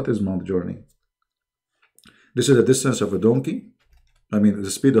what? What is month journey? This is the distance of a donkey? I mean,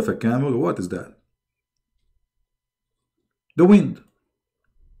 the speed of a camel? What is that? The wind.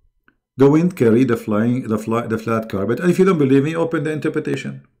 The wind carried the flat carpet. And if you don't believe me, open the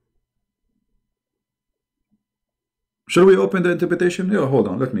interpretation. Shall we open the interpretation? Yeah, hold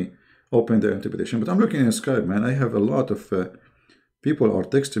on. Let me open the interpretation. But I'm looking in Skype, man. I have a lot of people are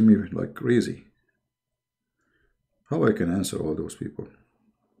texting me like crazy. How I can answer all those people?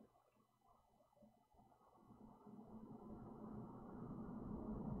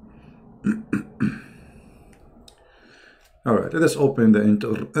 All right, let us open the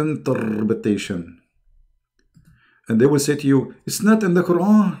interpretation. And they will say to you, it's not in the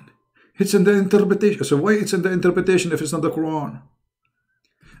Quran. It's in the interpretation. So why it's in the interpretation if it's not the Quran?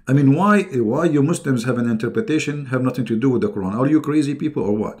 I mean, why you Muslims have an interpretation have nothing to do with the Quran? Are you crazy people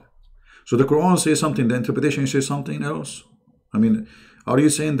or what? So the Quran says something, the interpretation says something else? I mean, are you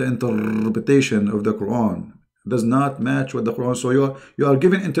saying the interpretation of the Quran does not match with the Quran? So you are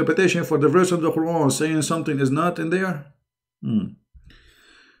giving interpretation for the verse of the Quran saying something is not in there?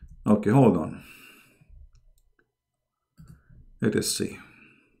 Okay, hold on. Let us see.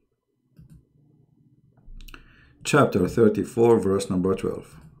 Chapter 34, verse number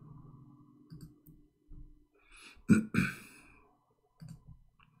 12.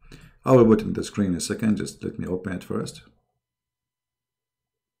 I will put it in the screen in a second. Just let me open it first.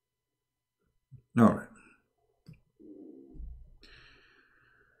 All right.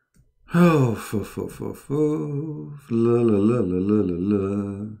 Oh, la la la la la la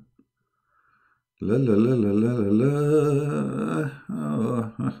la. La la la la la la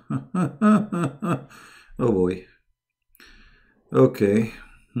la. Oh boy. Okay.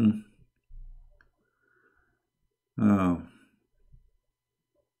 Oh.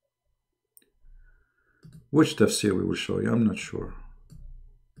 Which tafsir we will show you? I'm not sure.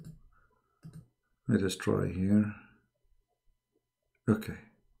 Let us try here. Okay.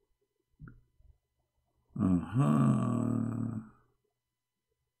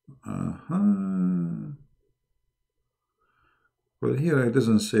 Well, here it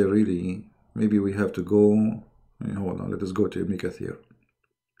doesn't say really. Maybe we have to go. Hold on. Let us go to Ibn Kathir.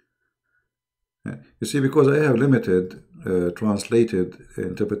 You see, because I have limited translated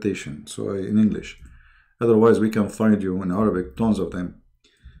interpretation, so in English. Otherwise, we can find you in Arabic, tons of them.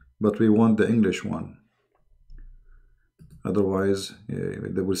 But we want the English one. Otherwise,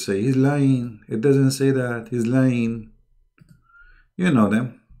 they will say, he's lying. It doesn't say that. He's lying. You know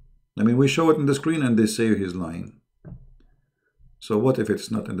them. I mean, we show it on the screen and they say he's lying. So what if it's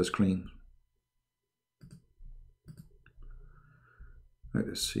not in the screen? Let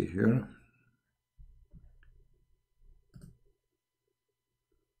us see here.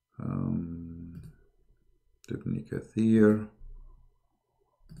 Ibn Kathir.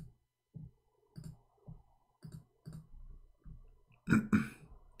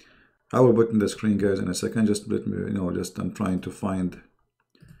 I will put in the screen, guys, in a second. Just let me, just I'm trying to find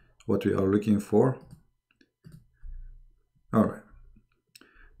what we are looking for. All right.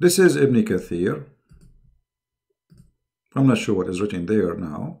 This is Ibn Kathir. I'm not sure what is written there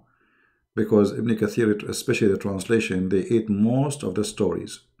now, because Ibn Kathir, especially the translation, they ate most of the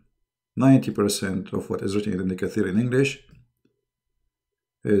stories. 90% of what is written in Ibn Kathir in English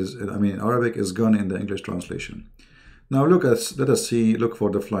is, Arabic is gone in the English translation. Now let us see, look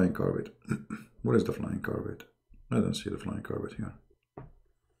for the flying carpet. What is the flying carpet? I don't see the flying carpet here.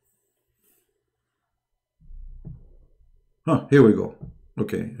 Here we go.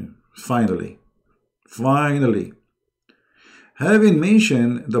 Okay, finally. Having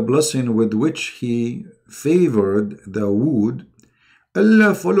mentioned the blessing with which he favored Dawood,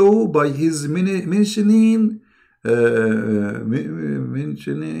 Allah followed by his mentioning,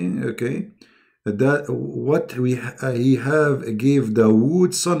 that what he have gave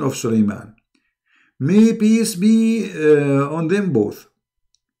Dawood, son of Sulaiman. May peace be on them both.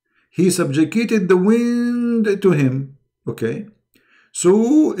 He subjugated the wind to him. Okay.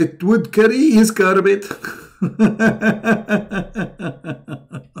 So it would carry his carpet.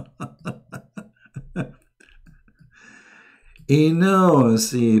 No,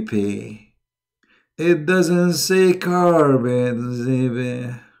 CP. It doesn't say carpet,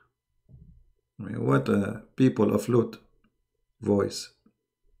 CP. I mean, what a people of flute voice.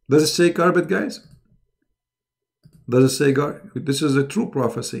 Does it say carpet, guys? Does it say carpet? This is a true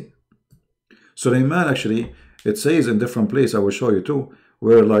prophecy. Sulaiman, actually, it says in different place, I will show you too,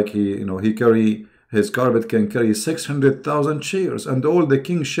 where like he carry, his carpet can carry 600,000 chairs and all the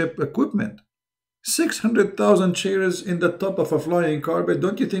kingship equipment. 600,000 chairs in the top of a flying carpet.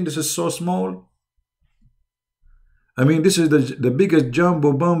 Don't you think this is so small? I mean, this is the biggest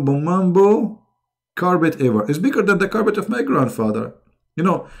jumbo bumbo mambo carpet ever. It's bigger than the carpet of my grandfather.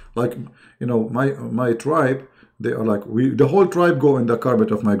 My tribe, they are like, the whole tribe go in the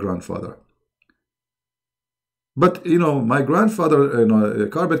carpet of my grandfather. But my grandfather,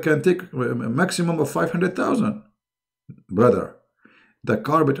 carpet can take a maximum of 500,000. Brother, the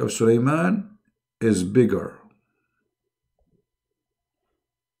carpet of Sulaiman is bigger.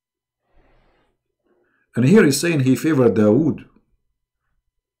 And here he's saying he favored Dawood.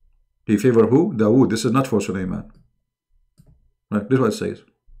 He favored who? Dawood. This is not for Sulaiman. Right? This is what it says.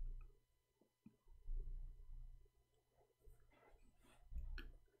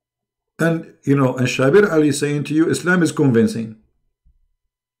 And and Shabir Ali is saying to you, Islam is convincing.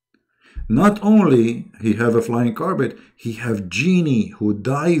 Not only he have a flying carpet, he have genie who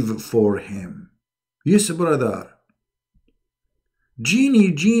dive for him. Yes, brother.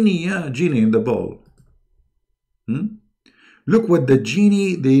 Genie, yeah, genie in the bowl. Look what the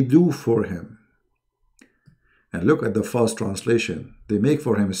genie they do for him. And look at the false translation. They make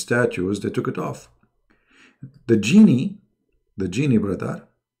for him statues, they took it off. The genie, brother.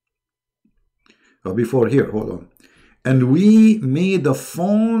 Before here, hold on. And we made a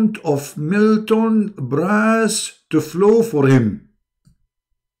font of Milton brass to flow for him.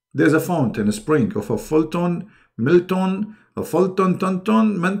 There's a fountain, a spring of a Fulton, Milton, a Fulton,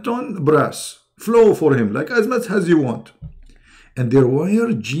 Tonton, Menton, brass. Flow for him, like as much as you want. And there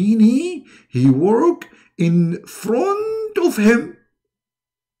were genie, he work in front of him.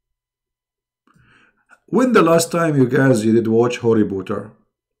 When the last time you guys did watch Harry Potter?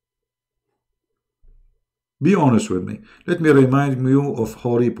 Be honest with me. Let me remind you of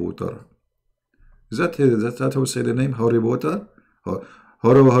Harry Potter. Is that how you say the name? Harry Potter?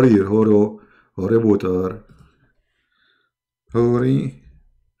 Harry Potter. Harry.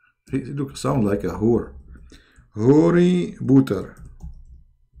 He sound like a whore. Harry Potter.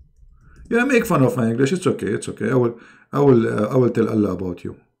 Yeah, make fun of my English. It's okay. It's okay. I will tell Allah about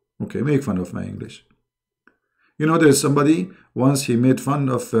you. Okay, make fun of my English. There's somebody once he made fun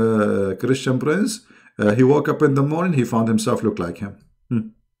of Christian Prince. He woke up in the morning, he found himself look like him.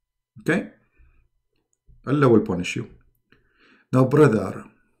 Okay? Allah will punish you. Now, brother,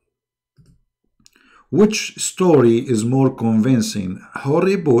 which story is more convincing?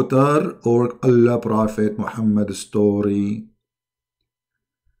 Harry Potter or Allah Prophet Muhammad story?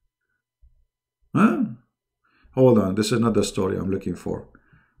 Huh? Hold on, this is not the story I'm looking for.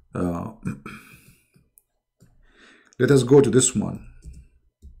 Let us go to this one.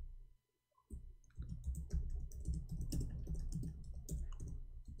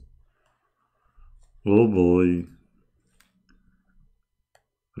 Oh boy.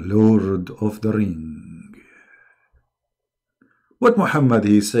 Lord of the Ring. What Muhammad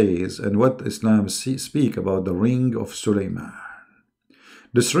he says and what Islam speak about the ring of Sulaiman.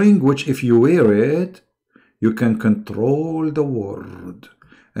 This ring which if you wear it, you can control the world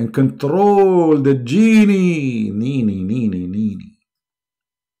and control the genie. Nini.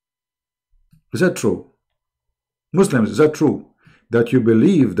 Is that true? Muslims, is that true? That you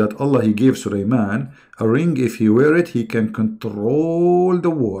believe that Allah he gave Sulaiman a ring, if he wear it, he can control the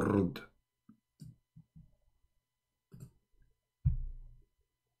world.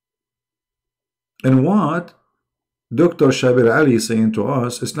 And what Dr. Shabir Ali is saying to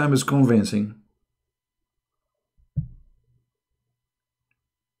us, Islam is convincing.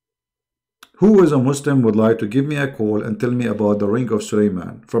 Who is a Muslim would like to give me a call and tell me about the ring of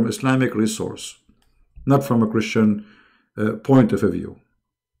Sulaiman from Islamic resource, not from a Christian point of view?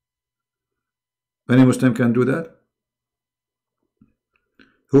 Any Muslim can do that?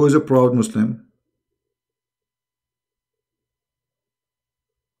 Who is a proud Muslim?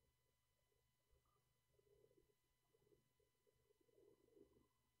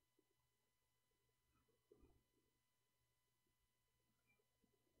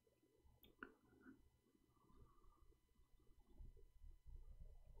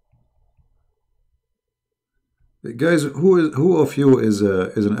 Guys, who of you is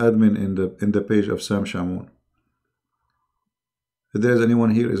an admin in the page of Sam Shamoun? If there's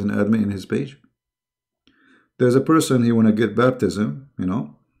anyone here is an admin in his page, there's a person he want to get baptism. You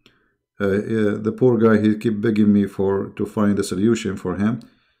know, the poor guy, he keep begging me to find a solution for him,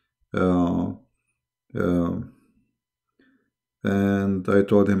 and I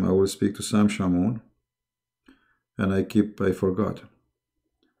told him I will speak to Sam Shamoun, and I forgot.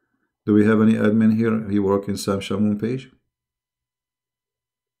 Do we have any admin here? He work in Sam Shamoun page?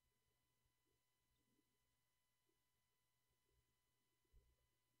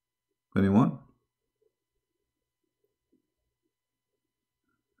 Anyone?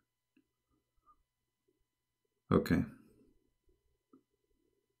 Okay.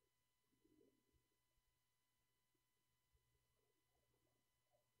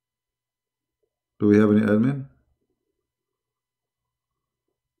 Do we have any admin?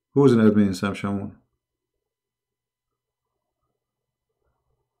 Who is an admin in Sam Shamoun?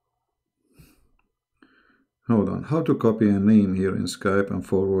 Hold on. How to copy a name here in Skype and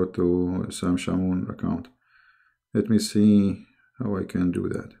forward to Sam Shamoun account? Let me see how I can do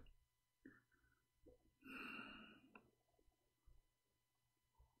that.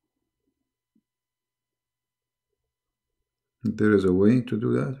 There is a way to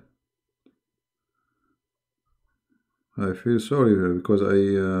do that. I feel sorry because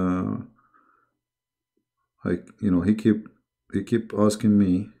he keep asking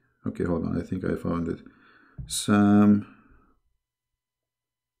me. Okay, hold on. I think I found it. Sam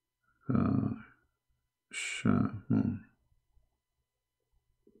Shamoun.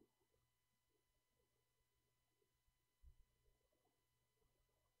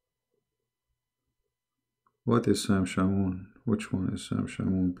 What is Sam Shamoun? Which one is Sam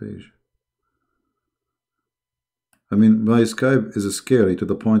Shamoun page? I mean, my Skype is scary to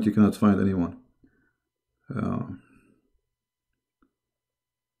the point you cannot find anyone. Sam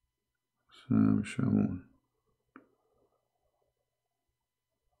Shamoun.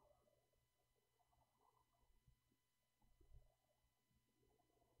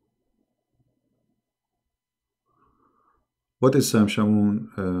 What is Sam Shamoun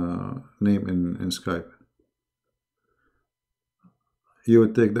name in Skype? You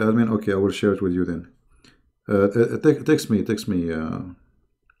would take the admin? Okay, I will share it with you then. Text me. Okay,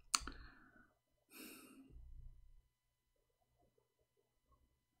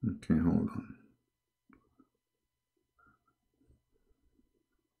 hold on.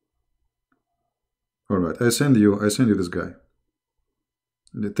 All right, I send you this guy.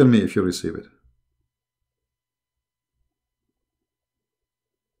 Tell me if you receive it.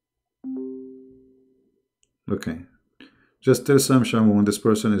 Okay. Just tell Sam Shamoun this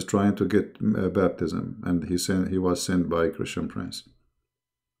person is trying to get baptism, and he was sent by Christian Prince.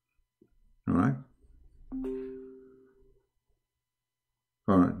 All right.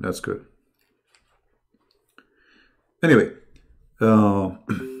 All right, that's good. Anyway,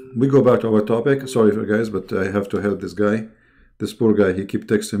 we go back to our topic. Sorry for guys, but I have to help this guy. This poor guy, he keep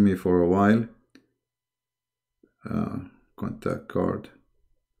texting me for a while. Contact card.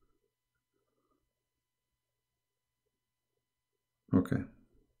 Okay.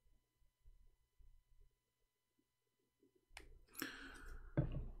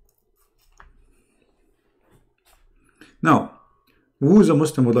 Now, who is a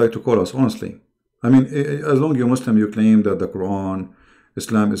Muslim would like to call us, honestly? I mean, as long as you're Muslim, you claim that the Quran,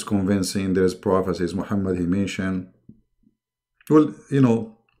 Islam is convincing, there's prophecies, Muhammad, he mentioned. Well, you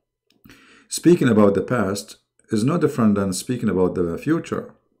know, speaking about the past is no different than speaking about the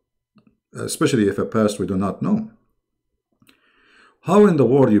future, especially if a past we do not know. How in the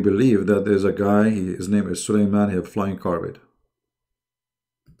world you believe that there's a guy, his name is Suleiman, he have flying carpet?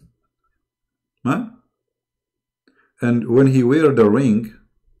 Huh? And when he wear the ring,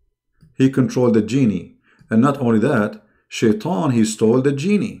 he controlled the genie. And not only that, Shaitan, he stole the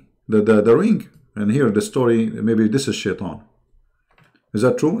genie, the ring. And here the story, maybe this is Shaitan. Is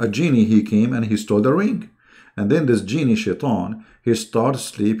that true? A genie, he came and he stole the ring. And then this genie, Shaitan, he starts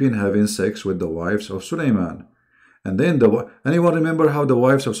sleeping, having sex with the wives of Suleiman. And then, anyone remember how the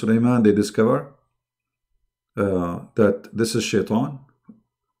wives of Suleiman, they discover that this is Shaitan?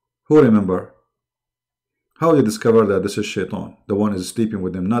 Who remember? How they discover that this is Shaitan? The one is sleeping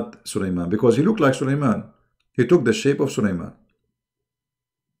with them, not Suleiman. Because he looked like Suleiman. He took the shape of Suleiman.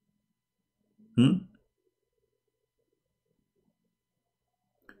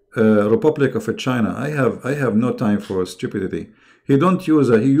 Republic of China. I have no time for stupidity. He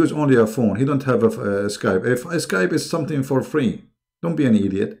use only a phone. He don't have a Skype. If a Skype is something for free, don't be an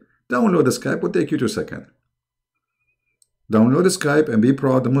idiot. Download the Skype. Will take you 2 seconds. Download the Skype and be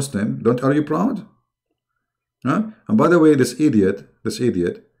proud Muslim. Are you proud? Huh? And by the way, this idiot,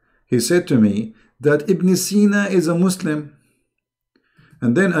 he said to me that Ibn Sina is a Muslim.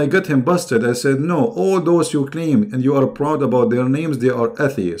 And then I got him busted. I said, no, all those you claim and you are proud about their names, they are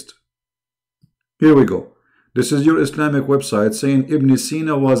atheists. Here we go. This is your Islamic website saying Ibn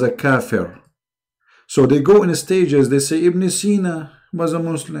Sina was a kafir. So they go in stages. They say Ibn Sina was a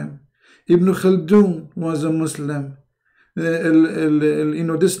Muslim. Ibn Khaldun was a Muslim.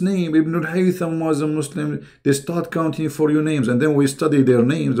 This name, Ibn al-Haytham was a Muslim. They start counting for your names. And then we study their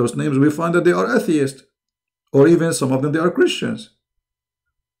names. Those names, we find that they are atheists. Or even some of them, they are Christians.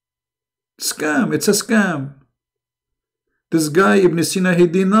 Scam. It's a scam. This guy Ibn Sina, he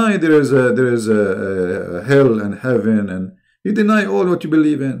denied there is a hell and heaven, and he denied all what you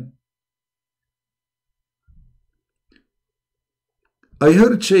believe in. I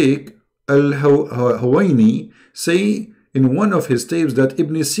heard Sheikh Al-Huwaini say in one of his tapes that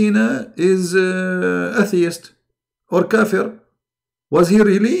Ibn Sina is atheist or kafir. Was he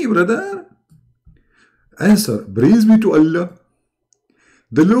really, brother? Answer: praise be to Allah,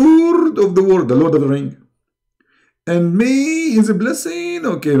 the Lord of the world, the Lord of the Ring. And may his blessing.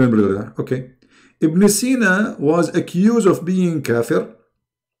 Okay, my brother. Okay. Ibn Sina was accused of being kafir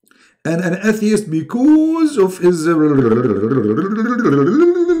and an atheist because of his.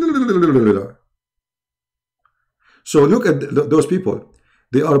 So look at those people.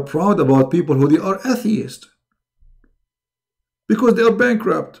 They are proud about people who they are atheists because they are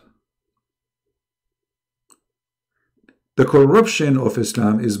bankrupt. The corruption of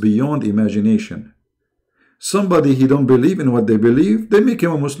Islam is beyond imagination. Somebody he don't believe in what they believe, they make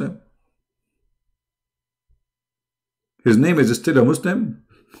him a Muslim. His name is still a Muslim.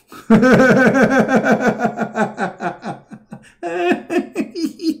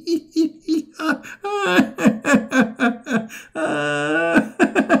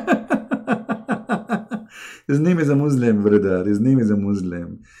 His name is a Muslim, brother. His name is a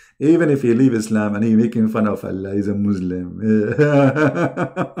Muslim. Even if he leave Islam and he making fun of Allah, he's a Muslim.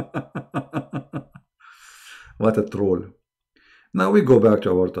 What a troll. Now we go back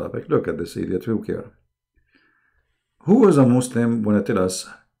to our topic. Look at this idiot. Who care? Who is a Muslim when they tell us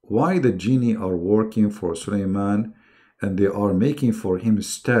why the genie are working for Sulaiman and they are making for him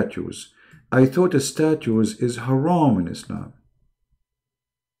statues? I thought statues is haram in Islam.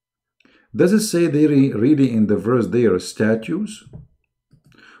 Does it say they really in the verse they are statues?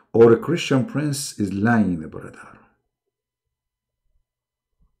 Or a Christian prince is lying, brother?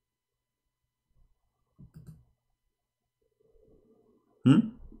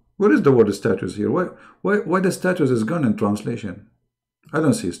 What is the word statues here? Why the statues is gone in translation? I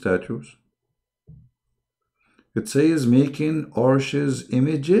don't see statues. It says making arches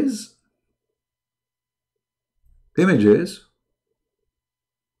images. Images?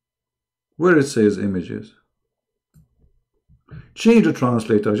 Where it says images? Change the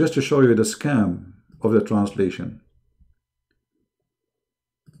translator just to show you the scam of the translation.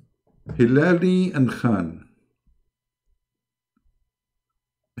 Hilali and Khan.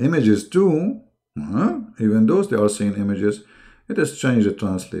 Images too. Even those they are saying images. Let us change the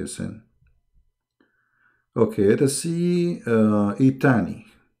translation. Okay, let us see Itani.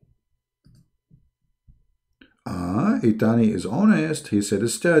 Itani is honest. He said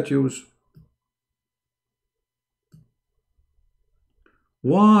statues.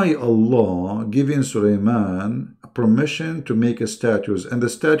 Why Allah giving Sulaiman permission to make statues? And the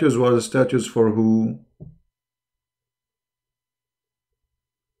statues were the statues for who?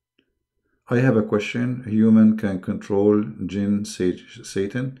 I have a question. Human can control jinn,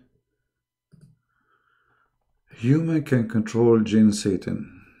 Satan? Human can control jinn,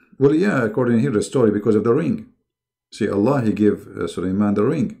 Satan. Well, yeah, according here the story, because of the ring. See, Allah, he gave Sulaiman the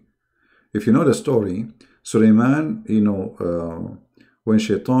ring. If you know the story, Sulaiman, when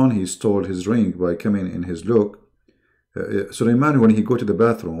Shaitan, he stole his ring by coming in his look. Sulaiman, when he go to the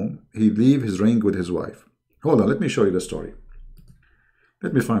bathroom, he leave his ring with his wife. Hold on, let me show you the story.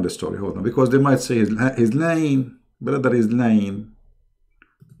 Let me find the story. Hold on, because they might say he's lying. Brother is lying.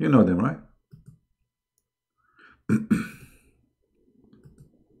 You know them, right?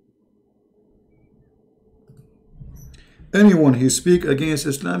 Anyone who speak against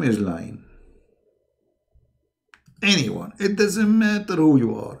Islam is lying. Anyone. It doesn't matter who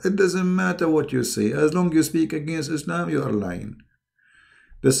you are. It doesn't matter what you say. As long as you speak against Islam, you are lying.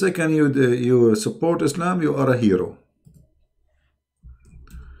 The second you support Islam, you are a hero.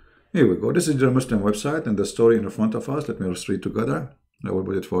 Here we go. This is the Muslim website and the story in front of us. Let me just read together. I will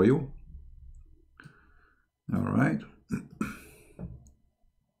put it for you. All right.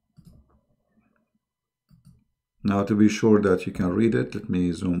 Now, to be sure that you can read it, let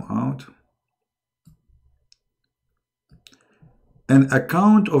me zoom out. an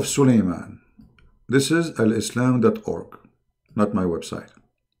account of Suleiman. This is alislam.org, not my website.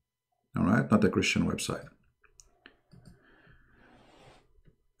 All right, not a Christian website.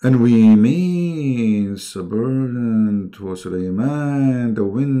 And we made subordinate to Suleiman, the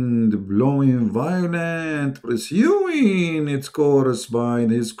wind blowing violent, pursuing its course by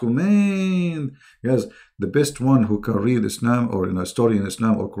his command. Yes, the best one who can read Islam or in a story in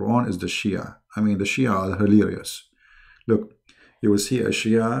Islam or Quran is the Shia. I mean, the Shia are hilarious. Look, you will see a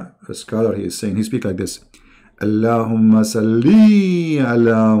Shia, a scholar, he is saying, he speaks like this. Allahumma salli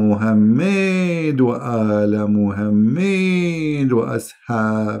ala Muhammad wa ala Muhammad wa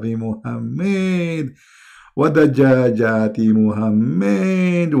ashabi Muhammad wa dajajati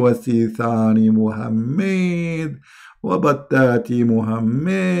Muhammad wa sithani Muhammad wa battati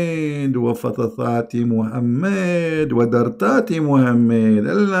Muhammad wa fatatati Muhammad wa dartati Muhammad.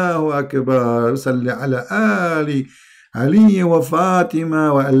 Allahu Akbar. Salli ala Ali Ali wa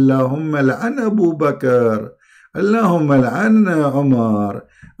Fatima wa Allahumma la'an Abu Bakr. Allahumma la'an Umar.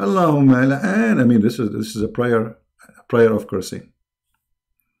 Allahumma la'an. I mean, this is a prayer of cursing.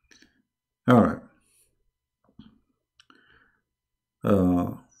 All right.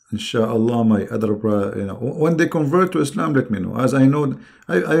 Inshallah, my other prayer, when they convert to Islam, let me know. As I know,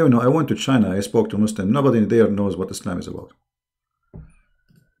 I went to China. I spoke to Muslim. Nobody there knows what Islam is about.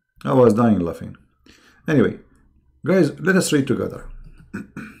 I was dying laughing. Anyway, guys, let us read together.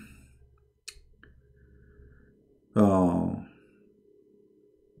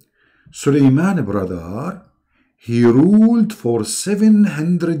 Suleiman, brother, he ruled for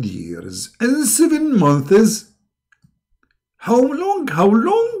 700 years and 7 months. How long? How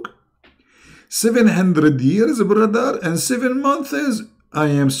long? 700 years, brother, and 7 months. I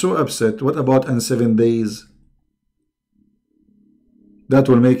am so upset. What about and 7 days? That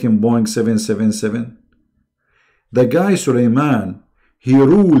will make him Boeing 777. The guy Suleiman, he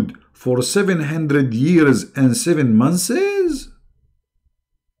ruled for 700 years and 7 months?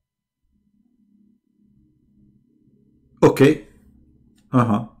 Okay.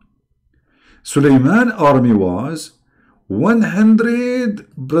 Suleiman army was 100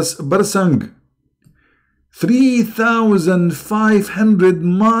 Barsang, 3,500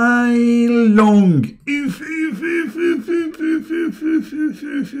 mile long.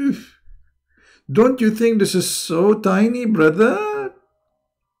 Don't you think this is so tiny, brother?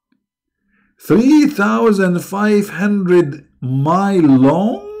 3,500 mile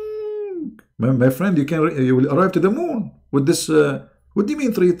long? My friend, you will arrive to the moon with this. What do you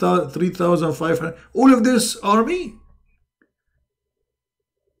mean 3,500? All of this army?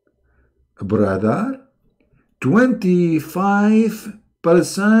 Brother,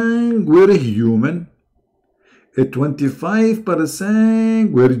 25% were human,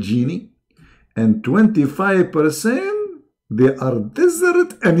 25% were genie, and 25% they are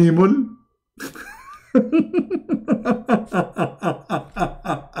desert animal.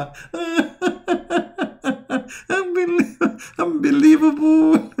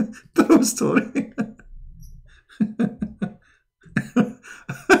 Unbelievable. True story.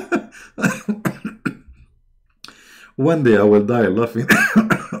 One day I will die laughing.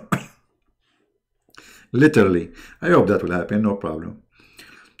 Literally. I hope that will happen, no problem.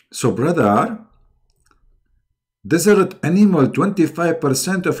 So, brother, desert animal,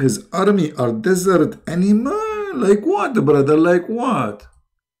 25% of his army are desert animal? Like what, brother? Like what?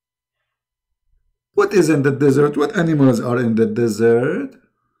 What is in the desert? What animals are in the desert?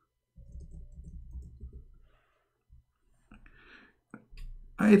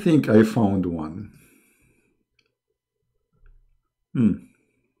 I think I found one.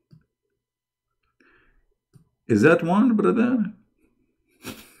 Is that one, brother?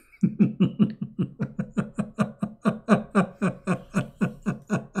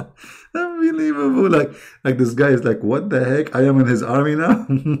 Unbelievable. Like this guy is like, what the heck? I am in his army now.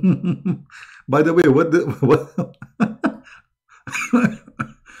 By the way, what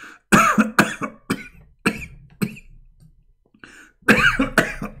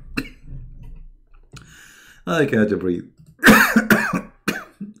I can't breathe.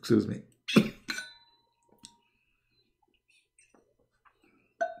 Excuse me.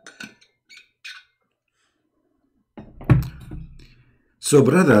 So,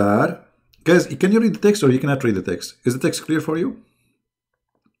 brother, guys, can you read the text or you cannot read the text? Is the text clear for you?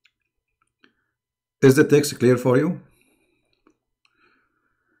 Is the text clear for you?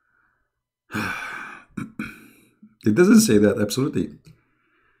 It doesn't say that, absolutely.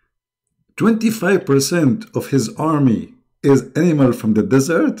 25% of his army is animal from the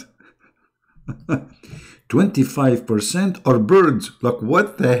desert. 25% are birds. Like,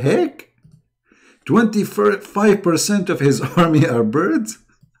 what the heck? 25% of his army are birds?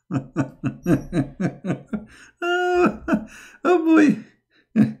 Oh boy.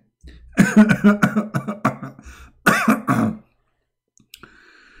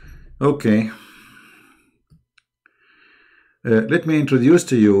 Okay. Let me introduce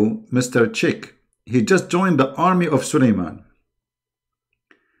to you Mr. Chick. He just joined the army of Suleiman.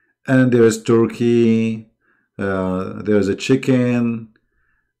 And there's turkey, there's a chicken.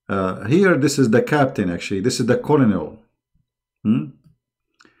 Here, this is the captain, actually. This is the colonel.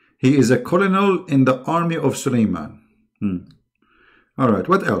 He is a colonel in the army of Suleiman. All right,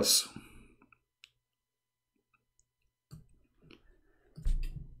 what else?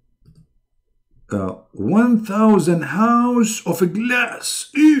 Uh, 1,000 house of glass.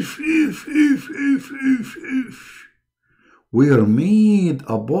 If. Were made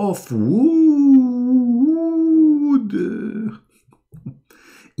above wood.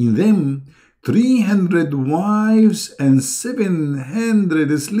 In them, 300 wives and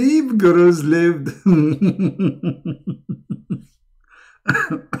 700 slave girls lived.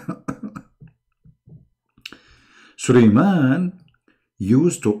 Suleiman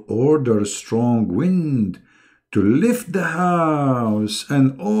used to order strong wind to lift the house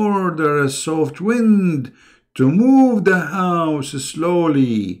and order a soft wind to move the house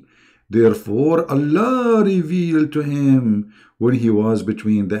slowly. Therefore Allah revealed to him when he was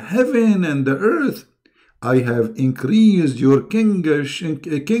between the heaven and the earth, I have increased your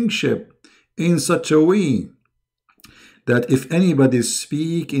kingship in such a way that if anybody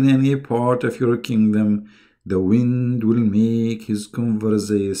speak in any part of your kingdom, the wind will make his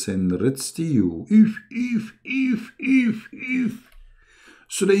conversation reach to you. If.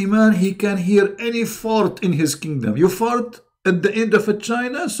 Suleiman, he can hear any fart in his kingdom. You fart at the end of a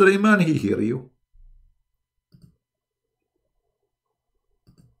China, Suleiman, he hear you.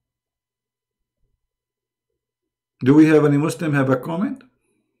 Do we have any Muslim have a comment?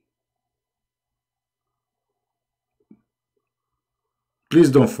 Please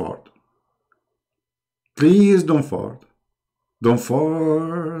don't fart. Please don't fart. Don't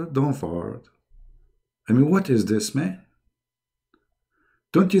fart. Don't fart. I mean, what is this, man?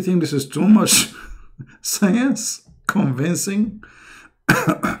 Don't you think this is too much science? Convincing?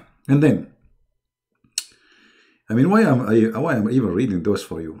 And then, I mean, why am I even reading those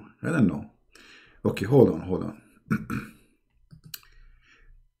for you? I don't know. Okay, hold on.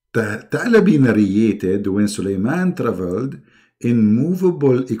 The Talabi narrated when Suleiman traveled, in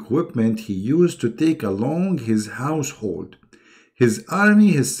movable equipment he used to take along his household, his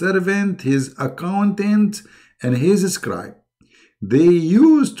army, his servant, his accountant, and his scribe. They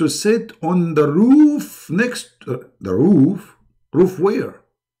used to sit on the roof roof where?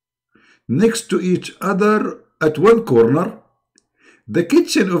 Next to each other at one corner. The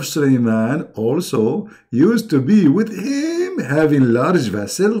kitchen of Suleiman also used to be with him, having large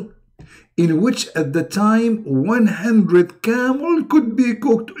vessel, in which at the time 100 camel could be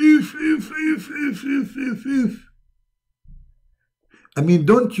cooked. If. I mean,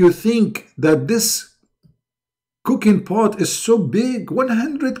 don't you think that this cooking pot is so big?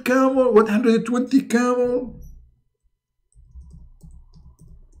 100 camel, 120 camel.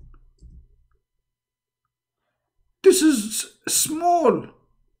 This is small.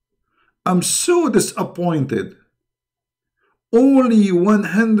 I'm so disappointed. Only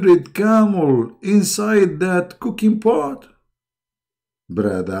 100 camel inside that cooking pot.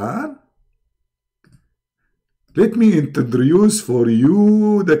 Brother, let me introduce for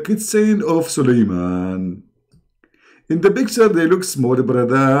you the kitchen of Suleiman. In the picture they look small,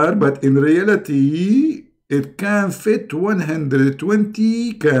 brother, but in reality it can fit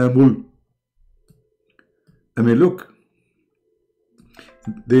 120 camel. I mean, look,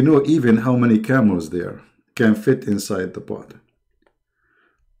 they know even how many camels there can fit inside the pot.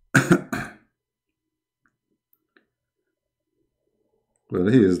 Well,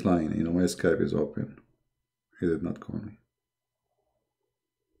 he is lying. You know, my Skype is open. He did not call me.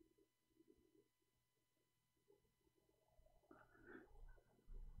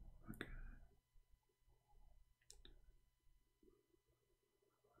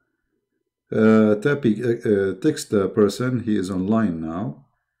 Text the person, he is online now,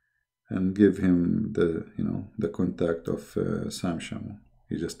 and give him the the contact of Sam Shamu.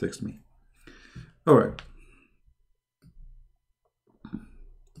 He just texted me. All right.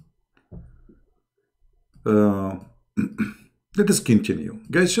 Let us continue,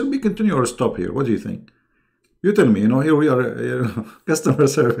 guys. Should we continue or stop here? What do you think? You tell me. You know, here we are, customer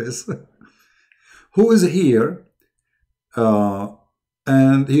service. Who is here?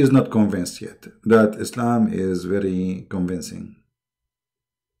 And he is not convinced yet that Islam is very convincing.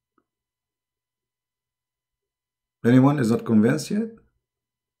 Anyone is not convinced yet?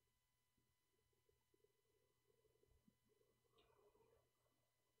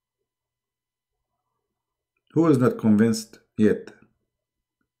 Who is not convinced yet?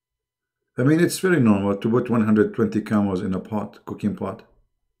 I mean, it's very normal to put 120 camels in a pot, cooking pot.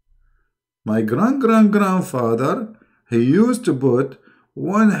 My grandfather, he used to put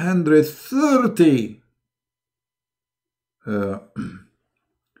 130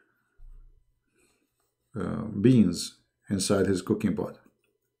 beans inside his cooking pot.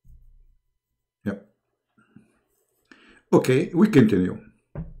 Yep. Okay, we continue.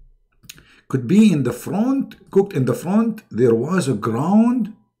 Could be in the front, cooked in the front. There was a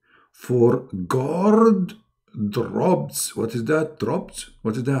ground for gourd drops. What is that? Drops?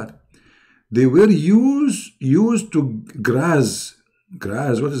 What is that? They were used to graze.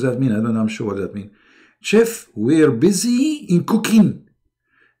 Graze, what does that mean? I don't know, I'm sure what that means. Chefs were busy in cooking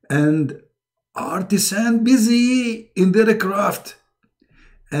and artisan busy in their craft.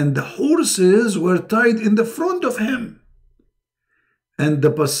 And the horses were tied in the front of him. And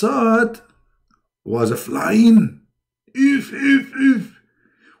the Passat was flying. If.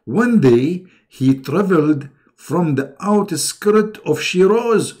 One day, he traveled from the outskirts of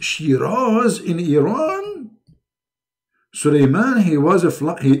Shiraz. Shiraz in Iran? Suleiman, he was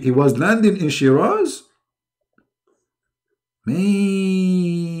landing in Shiraz?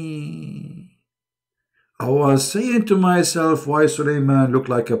 Me. I was saying to myself, why Suleiman looked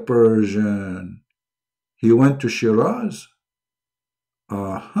like a Persian? He went to Shiraz?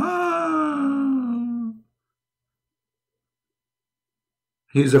 Aha.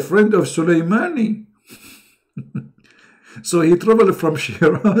 He's a friend of Suleimani. So he traveled from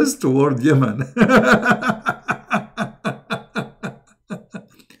Shiraz toward Yemen.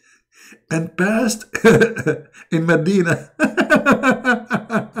 And passed in Medina.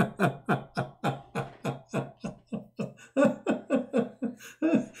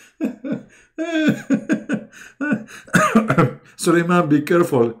 Suleiman, be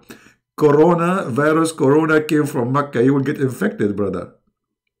careful. Corona came from Mecca. You will get infected, brother.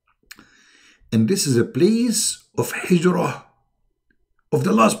 And this is a place of hijrah, of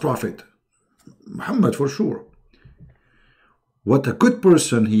the last prophet, Muhammad for sure. What a good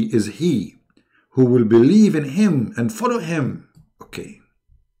person he is, he who will believe in him and follow him. Okay.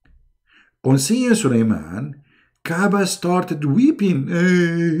 On seeing Suleiman, Kaaba started weeping.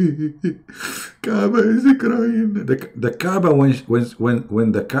 Kaaba is crying. The Kaaba,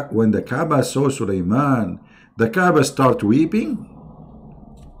 when the Kaaba saw Suleiman, the Kaaba started weeping.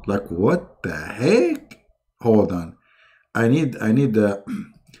 Like, what the heck? Hold on. I need a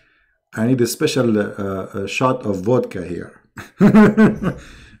special shot of vodka here.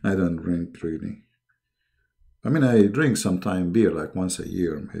 I don't drink really. I mean, I drink sometime beer, like once a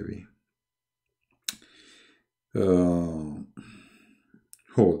year maybe.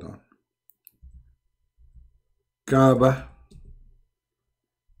 Hold on. Kaaba.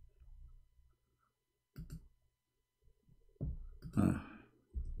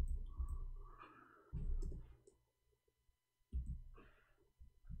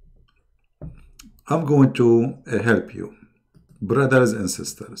 I'm going to help you, brothers and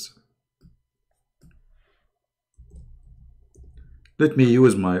sisters. Let me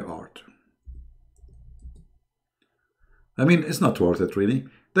use my art. I mean, it's not worth it, really.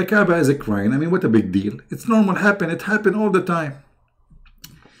 The Kaaba is a crying. I mean, what a big deal. It's normal. It happened all the time.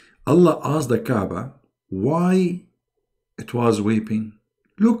 Allah asked the Kaaba why it was weeping.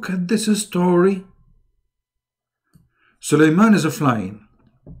 Look at this story. Suleiman is flying.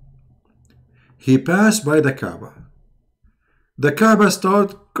 He passed by the Kaaba. The Kaaba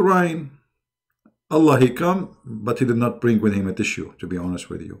started crying. Allah, he come, but he did not bring with him a tissue, to be honest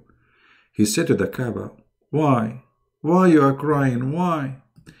with you. He said to the Kaaba, why? Why you are crying? Why?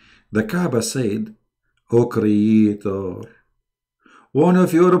 The Kaaba said, O Creator, one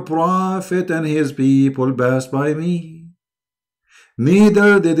of your prophet and his people passed by me.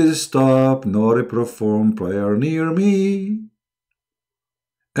 Neither did he stop nor perform prayer near me.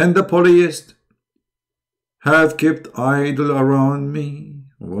 And the polytheists have kept idol around me.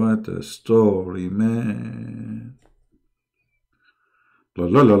 What a story, man. La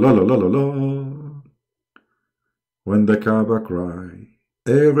la la la la la la la. When the Kaaba cry,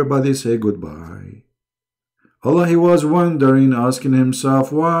 everybody say goodbye. Allah, he was wondering, asking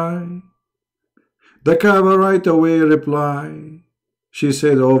himself why. The Kaaba right away reply. She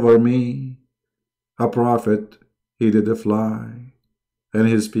said over me, a prophet, he did fly, and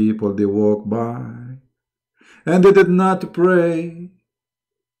his people they walk by, and they did not pray.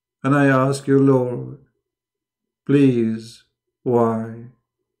 And I ask you, Lord, please, why?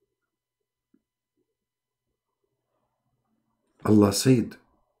 Allah said,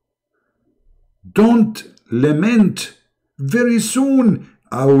 don't lament. Very soon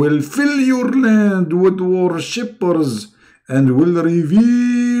I will fill your land with worshippers and will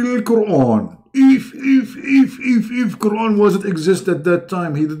reveal Quran. If Quran wasn't exist at that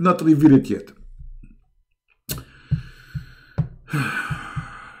time, he did not reveal it yet.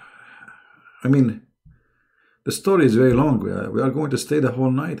 I mean, the story is very long. We are going to stay the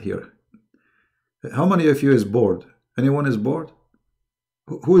whole night here. How many of you is bored? Anyone is bored?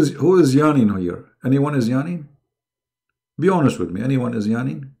 Who is yawning here? Anyone is yawning? Be honest with me. Anyone is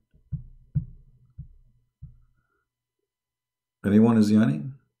yawning? Anyone is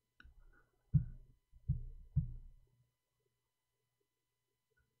yawning?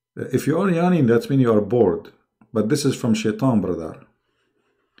 If you are yawning, that means you are bored. But this is from Shaitan, brother.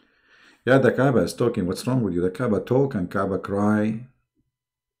 Yeah, the Kaaba is talking. What's wrong with you? The Kaaba talk and Kaaba cry.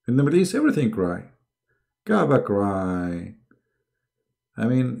 In the Middle East, everything cry. Kaaba cry. I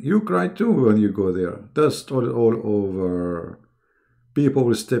mean, you cry too when you go there. Dust all over. People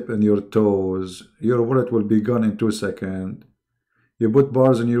will step on your toes. Your wallet will be gone in 2 seconds. You put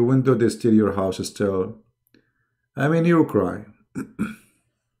bars in your window, they steal your house still. I mean, you cry.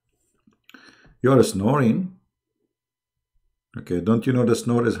 You're snoring. Okay, don't you know the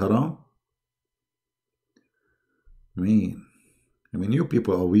snore is haram? I mean, you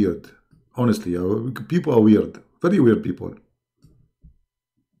people are weird. Honestly, people are weird. Very weird people.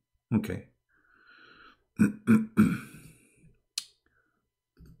 Okay.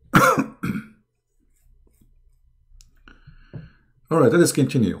 All right, let us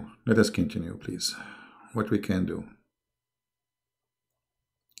continue. Let us continue, please. What we can do.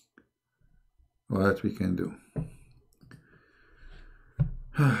 What we can do.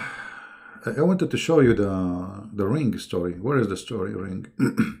 I wanted to show you the ring story. Where is the story ring?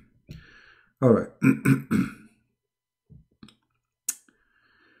 All right.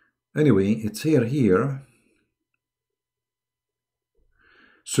 Anyway, it's here.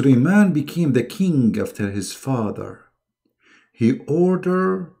 Suleiman became the king after his father. He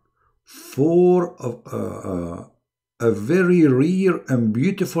ordered for a very rare and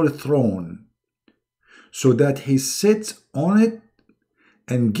beautiful throne, so that he sits on it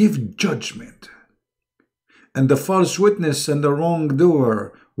and give judgment. And the false witness and the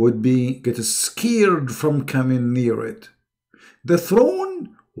wrongdoer would get scared from coming near it. The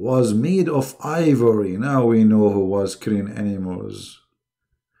throne was made of ivory. Now we know who was killing animals.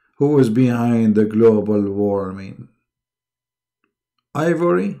 Who was behind the global warming?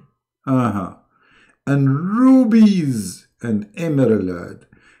 Ivory? And rubies and emerald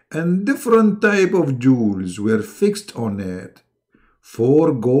and different type of jewels were fixed on it.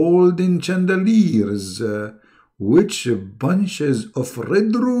 4 golden chandeliers, which bunches of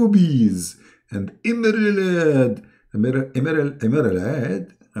red rubies and emerald. I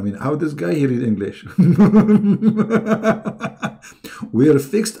mean, how does guy here read English? Were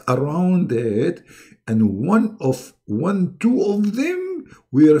fixed around it, and two of them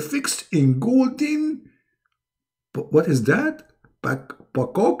were fixed in golden. What is that?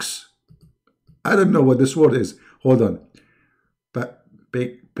 Peacocks? I don't know what this word is. Hold on.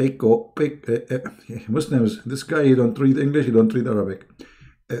 Muslims, this guy, you don't read English, you don't read Arabic.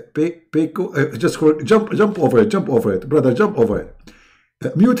 Just jump over it, brother, jump over it.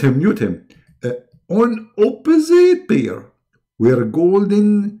 Mute him. On opposite pair were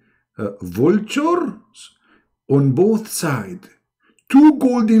golden vultures on both sides. 2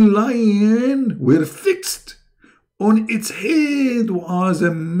 golden lions were fixed. On its head was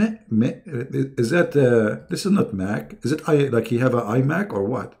a is that this is not Mac? Is it like he have an iMac or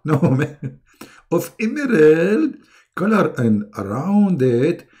what? No, of emerald color, and around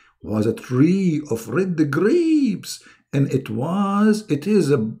it was a tree of red grapes, and it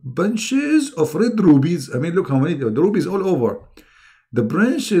is bunches of red rubies. I mean, look how many the rubies all over. The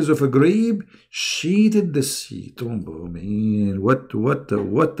branches of a grape shaded the sea. Trombo, man, what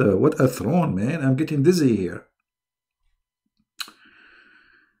a throne, man! I'm getting dizzy here.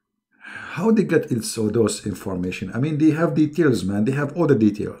 How they get also those information? I mean, they have details, man. They have all the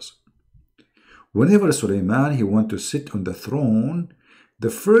details. Whenever Suleiman, he want to sit on the throne, the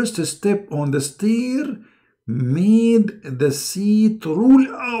first step on the stair made the sea to roll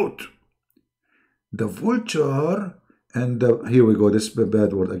out. The vulture and here we go. This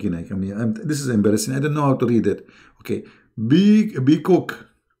bad word again. I mean, this is embarrassing. I don't know how to read it. Okay, peacock.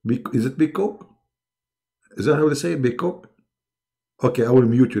 Is it peacock? Is that how they say it? Peacock? Okay, I will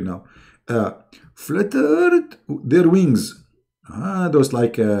mute you now. Fluttered their wings. Those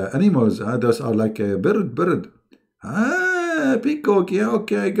like animals. Those are like a bird. Peacock. Yeah,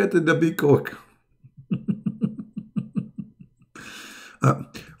 okay, I got it, the peacock.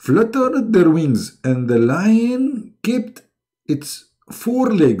 fluttered their wings, and the lion kept its four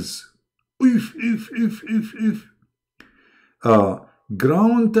legs. Oof, oof, oof, oof, oof.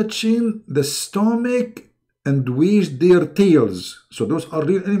 Ground touching the stomach and waged their tails. So those are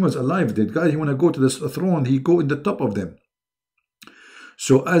real animals alive. The guy, he want to go to the throne, he go in the top of them.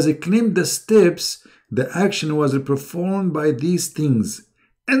 So as he climbed the steps, the action was performed by these things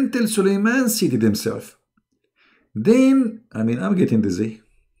until Suleiman seated himself. Then, I mean, I'm getting dizzy.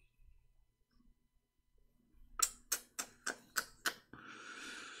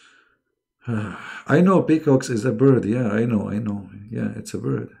 I know peacocks is a bird. Yeah, I know. Yeah, it's a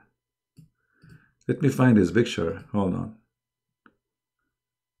bird. Let me find this picture. Hold on.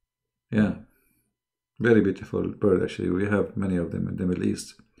 Yeah. Very beautiful bird, actually. We have many of them in the Middle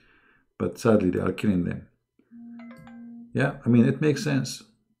East. But sadly, they are killing them. Yeah, I mean, it makes sense.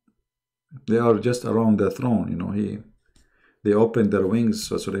 They are just around the throne, you know. They open their wings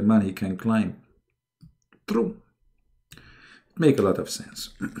so Suleiman, he can climb. True. Make a lot of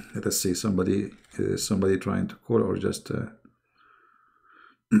sense. Let us see, somebody trying to call or just I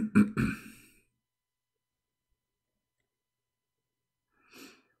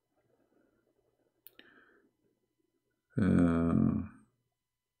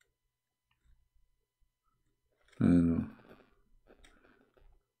don't know.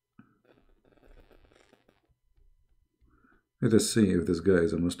 Let us see if this guy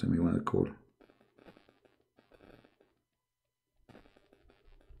is a Muslim you want to call.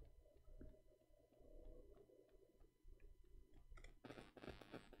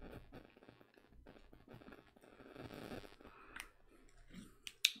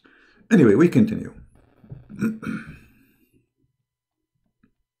 Anyway, we continue.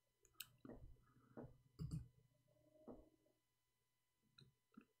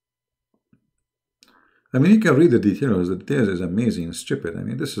 I mean, you can read the details. The details is amazing and stupid. I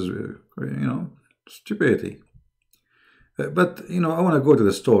mean, this is, stupidity. But, I want to go to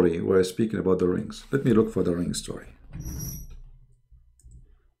the story where I'm speaking about the rings. Let me look for the ring story.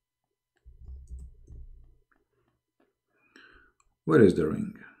 Where is the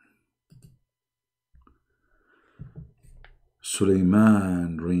ring?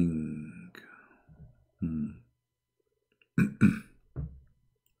 Suleiman ring.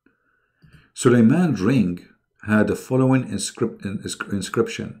 Suleiman's ring had the following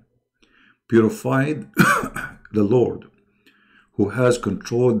inscription: purified the Lord, who has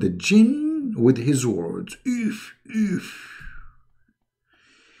controlled the jinn with his words.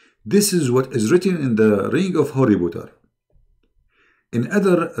 This is what is written in the ring of Harry Potter. In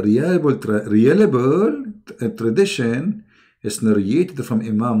other reliable tradition, is narrated from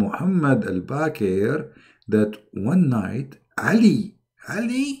Imam Muhammad al-Baqir that one night Ali,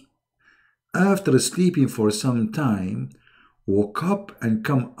 after sleeping for some time, woke up and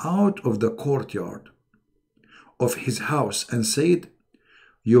come out of the courtyard of his house and said,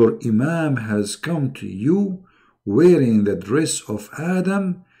 "Your Imam has come to you wearing the dress of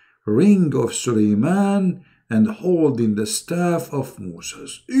Adam, ring of Suleiman, and holding the staff of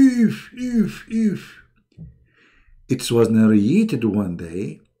Moses." It was narrated one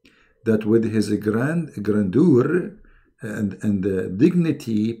day that with his grandeur and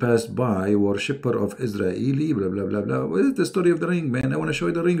dignity passed by worshipper of Israeli, blah, blah, blah, blah. What is the story of the ring, man? I want to show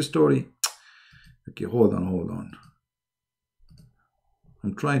you the ring story. Okay, hold on.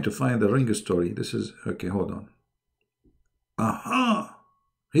 I'm trying to find the ring story. This is, okay, hold on. Aha!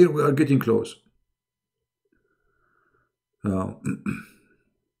 Here we are getting close.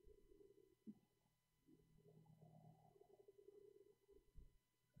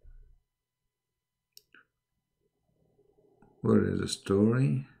 Where is the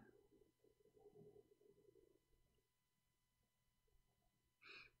story?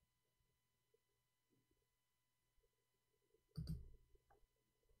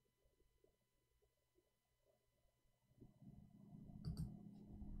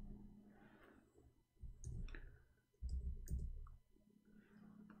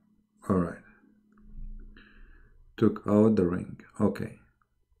 All right. Took out the ring. Okay.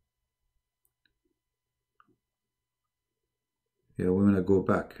 Yeah, we're gonna go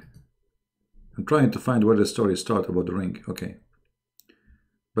back. I'm trying to find where the story starts about the ring. Okay.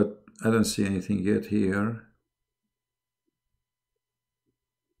 But I don't see anything yet here.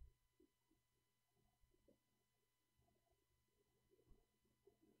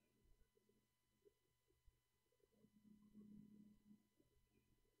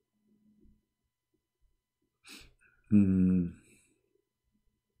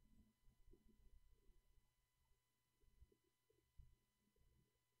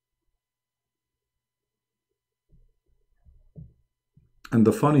 And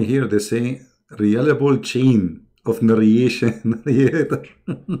the funny here, they say reliable chain of narration. Narrator.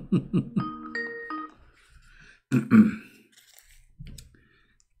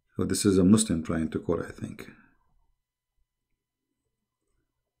 So this is a Muslim trying to call, I think.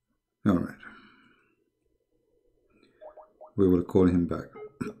 All right. We will call him back.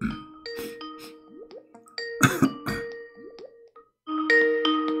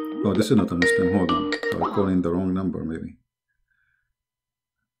 Oh, this is not a Muslim. Hold on. I'm calling the wrong number, maybe.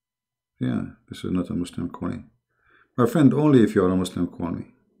 Yeah, this is not a Muslim calling. My friend, only if you are a Muslim, call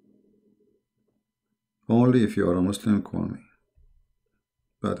me. Only if you are a Muslim, call me.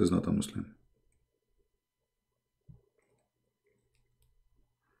 That is not a Muslim.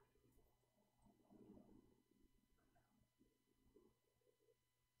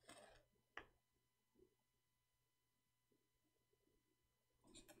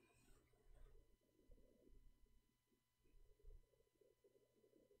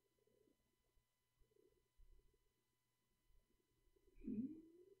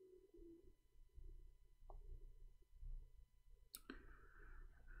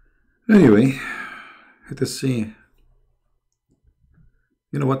 Anyway, let us see.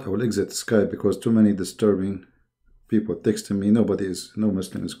 You know what? I will exit Skype because too many disturbing people texting me. No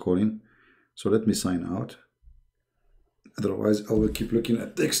Muslim is calling. So let me sign out. Otherwise, I will keep looking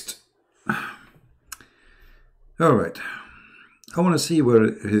at text. All right. I want to see where,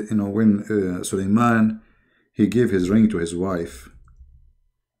 when Suleiman, he gave his ring to his wife.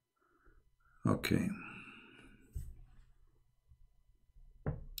 Okay.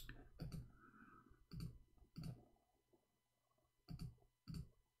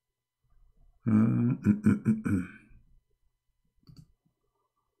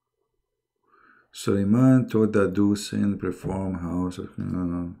 Suleiman told that Dusin perform house. I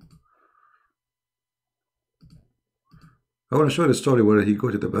want to show the story where he go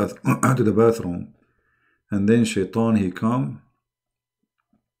to the bathroom, and then Shaitan he come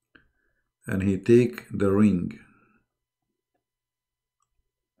and he take the ring.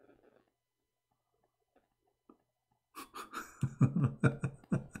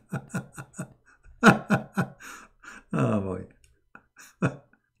 Oh boy.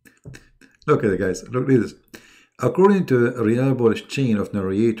 Look at it, guys. Look at this. According to a reliable chain of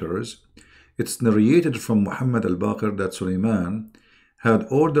narrators, it's narrated from Muhammad al-Baqir that Suleiman had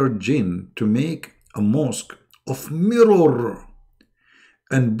ordered jinn to make a mosque of mirror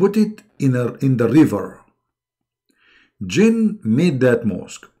and put it in the river. Jinn made that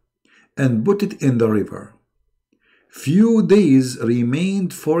mosque and put it in the river. Few days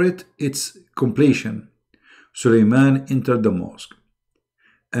remained for its completion. Suleiman entered the mosque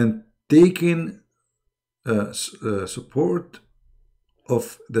and taking support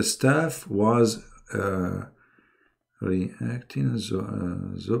of the staff was reacting.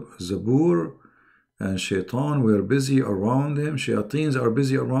 Zabur and Shaitan were busy around him. Shayateens are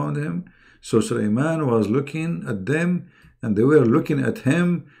busy around him. So Suleiman was looking at them and they were looking at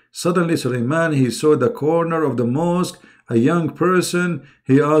him. Suddenly Suleiman, he saw the corner of the mosque, a young person.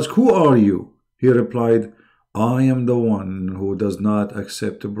 He asked, "Who are you?" He replied, "I am the one who does not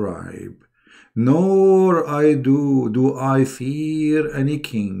accept a bribe, nor do I fear any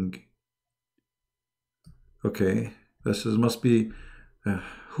king." Okay, must be,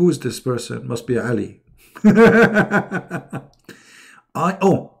 who is this person? Must be Ali. I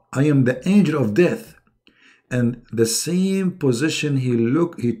am the angel of death. And the same position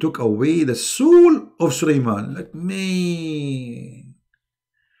he took away the soul of Suleiman. Like, man,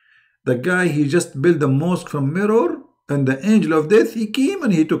 the guy, he just built the mosque from mirror, and the angel of death, he came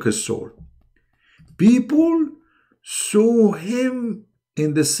and he took his soul. People saw him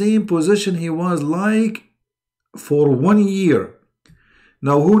in the same position he was like for 1 year.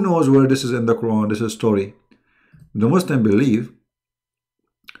 Now, who knows where this is in the Quran? This is a story. The Muslims believe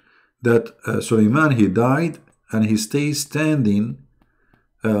that Suleiman, he died and he stays standing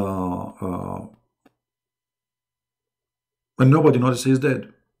and nobody notices he's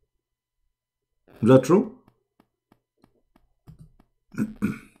dead. Is that true?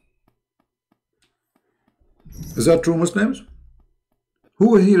 Is that true, Muslims?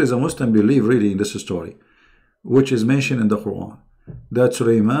 Who here is a Muslim believe really in this story, which is mentioned in the Quran, that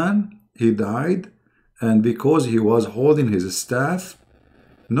Suleiman, he died, and because he was holding his staff,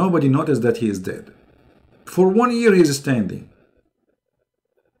 nobody noticed that he is dead. For 1 year he is standing.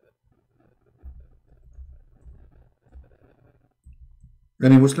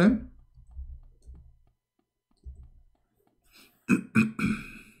 Any Muslim?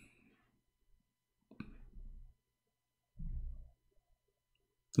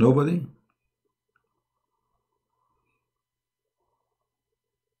 Nobody?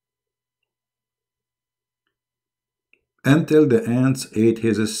 until the ants ate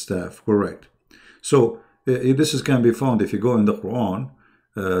his staff. Correct. So this can be found if you go in the Quran,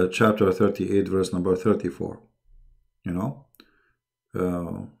 chapter 38, verse number 34. You know,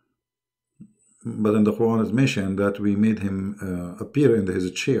 but in the Quran it's mentioned that we made him appear in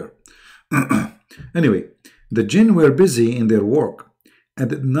his chair. Anyway, the jinn were busy in their work and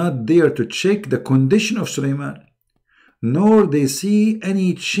did not dare to check the condition of Sulaiman, nor they see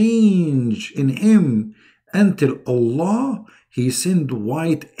any change in him until Allah, he sent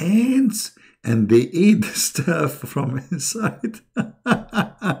white ants and they ate the staff from inside.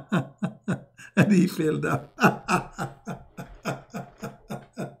 And he fell down.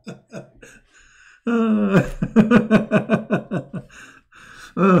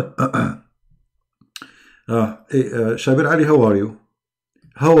 Shabir Ali, how are you?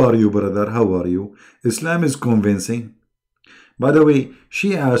 How are you, brother? How are you? Islam is convincing. By the way,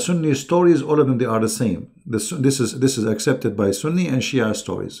 Shia, Sunni stories, all of them, they are the same. This is accepted by Sunni and Shia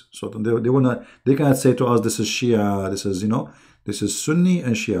stories. So they cannot say to us, this is Shia, this is, this is Sunni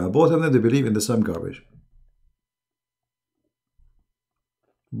and Shia. Both of them, they believe in the same garbage.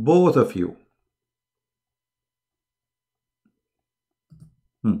 Both of you.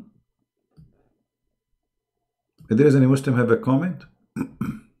 If there is any Muslim have a comment?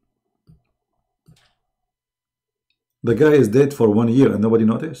 The guy is dead for 1 year and nobody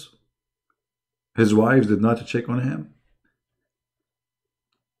noticed. His wives did not check on him.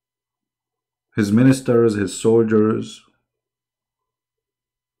 His ministers, his soldiers.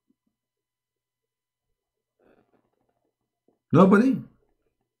 Nobody.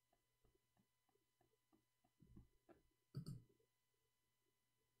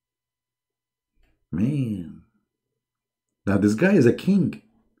 Man. Now this guy is a king.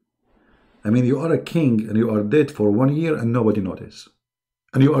 I mean, you are a king and you are dead for 1 year and nobody noticed.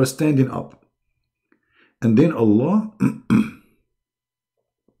 And you are standing up. And then Allah,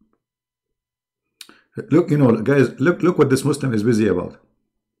 look, guys, look what this Muslim is busy about.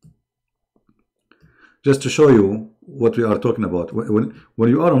 Just to show you what we are talking about. When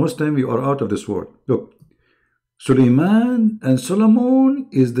you are a Muslim, you are out of this world. Look, Suleiman and Solomon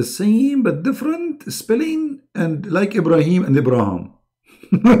is the same but different spelling, and like Ibrahim and Abraham.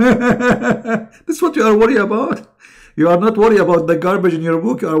 That's what you are worried about. You are not worried about the garbage in your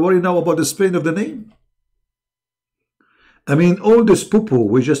book. You are worried now about the spelling of the name. I mean, all this poo-poo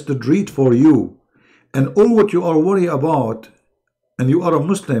we just read for you, and all what you are worried about, and you are a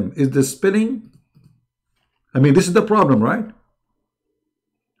Muslim, is the spelling. I mean, this is the problem, right?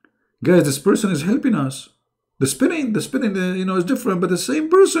 Guys, this person is helping us. The spelling, is different, but the same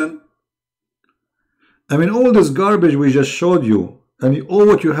person. I mean, all this garbage we just showed you, and all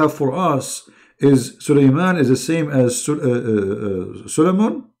what you have for us is Suleiman is the same as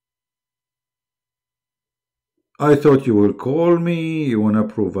Solomon. I thought you will call me, you want to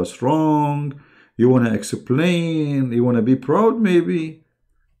prove us wrong, you want to explain, you want to be proud maybe.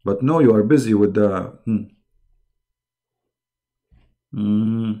 But no, you are busy with the...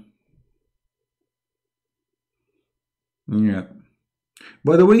 Yeah.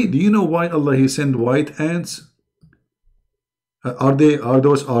 By the way, do you know why Allah He sent white ants? Are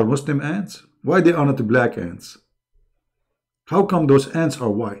those Muslim ants? Why they are not black ants? How come those ants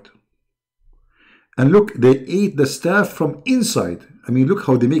are white? And look, they ate the staff from inside. I mean, look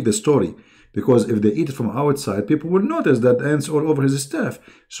how they make the story. Because if they eat it from outside, people will notice that ants all over his staff.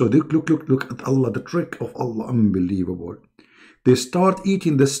 So look at Allah, the trick of Allah, unbelievable. They start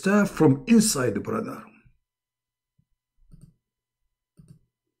eating the staff from inside, brother.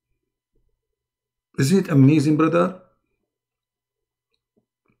 Isn't it amazing, brother?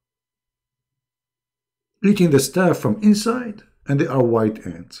 Eating the staff from inside, and they are white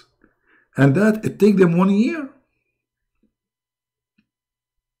ants. And that, it takes them 1 year.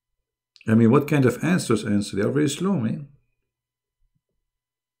 I mean, what kind of ants those ants? They are very slow, man.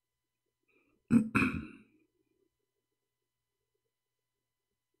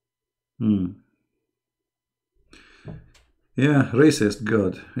 Yeah, racist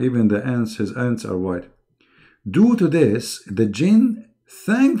God. Even the ants, his ants are white. Due to this, the jinn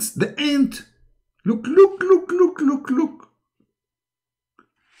thanks the ant. Look.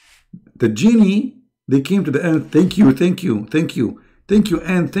 The genie, they came to the ant. Thank you,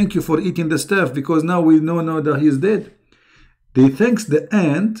 ant. Thank you for eating the staff, because now we know now that he's dead. They thanks the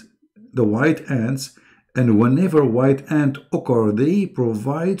ant, the white ants, and whenever white ant occur, they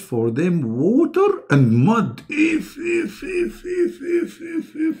provide for them water and mud. If.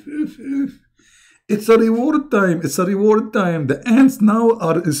 It's a reward time. It's a reward time. The ants now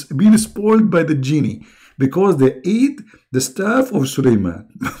are being spoiled by the genie because they ate the staff of Sulaiman.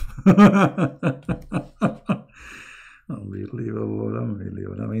 Unbelievable,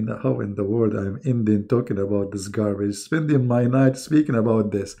 unbelievable. I mean, how in the world I'm Indian talking about this garbage, spending my night speaking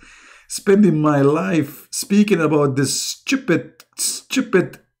about this, spending my life speaking about this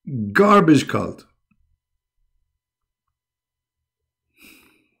stupid garbage cult.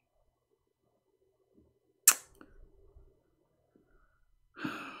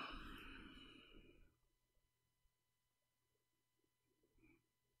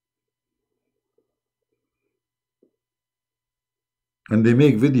 And they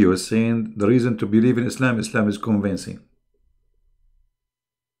make videos saying the reason to believe in Islam, Islam is convincing.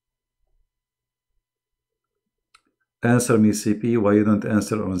 Answer me, CP, why you don't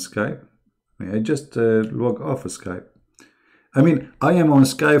answer on Skype? I just log off of Skype. I mean, I am on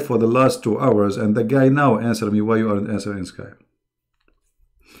Skype for the last 2 hours, and the guy now answer me why you aren't answering Skype.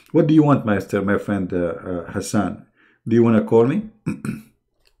 What do you want, my friend Hassan? Do you want to call me?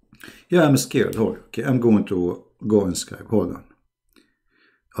 Yeah, I'm scared. Hold on. Okay, I'm going to go on Skype. Hold on.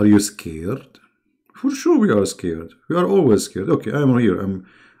 Are you scared? For sure we are scared. We are always scared. Okay, I'm here.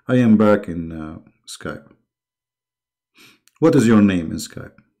 I am back in Skype. What is your name in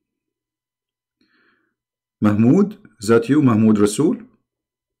Skype? Mahmoud? Is that you, Mahmoud Rasul?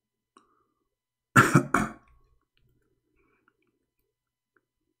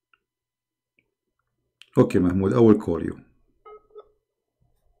 Okay, Mahmoud, I will call you.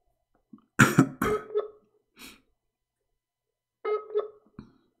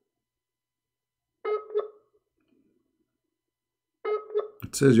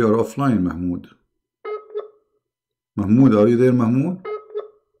 It says you are offline, Mahmoud. Mahmoud, are you there, Mahmoud?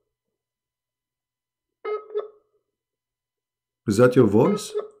 Is that your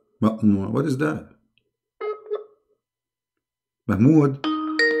voice? What is that? Mahmoud?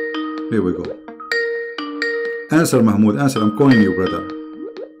 Here we go. Answer, Mahmoud, answer. I'm calling you, brother.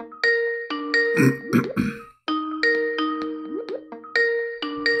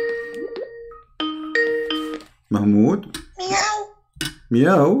 Mahmoud? Meow.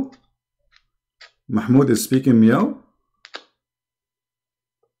 Meow? Mahmoud is speaking meow?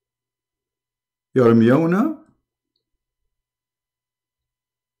 You're meow now?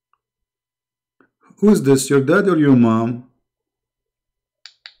 Who's this, your dad or your mom?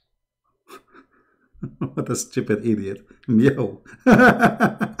 What a stupid idiot. Meow.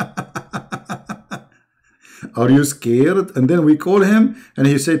 Are you scared? And then we call him and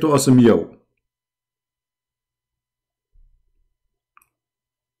he say to us meow.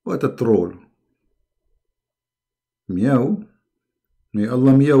 What a troll. Meow. May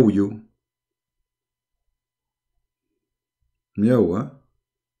Allah meow you. Meow, huh?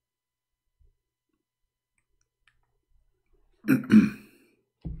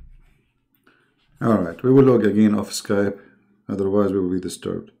 Alright, we will log again off Skype, otherwise we will be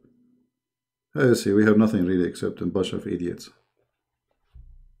disturbed. I see, we have nothing really except a bunch of idiots.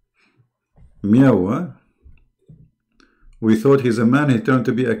 Meow, huh? We thought he's a man, he turned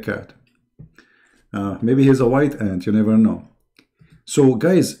to be a cat. Maybe he's a white ant, you never know. So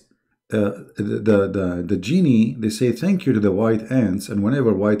guys, the genie, they say thank you to the white ants, and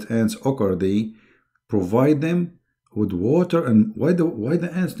whenever white ants occur, they provide them with water. And why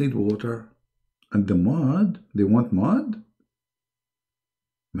the ants need water? And the mud, they want mud?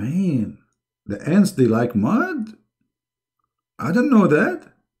 Man, the ants, they like mud? I don't know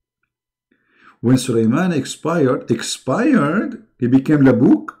that. When Sulaiman expired, he became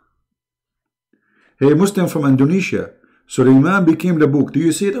Labuk. Hey, Muslim from Indonesia, Sulaiman became Labuk. Do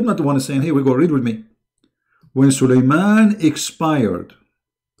you see it? I'm not the one saying, hey, we go, read with me. When Sulaiman expired,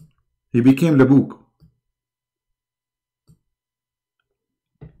 he became Labuk.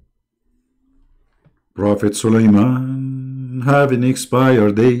 Prophet Sulaiman have an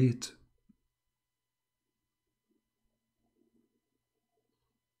expired date.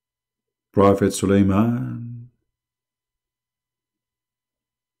 Prophet Sulaiman,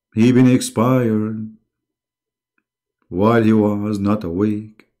 he been expired while he was not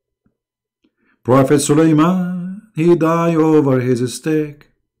awake. Prophet Sulaiman, he died over his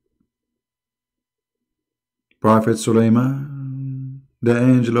stick. Prophet Sulaiman, the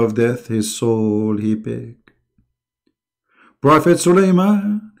angel of death, his soul he picked. Prophet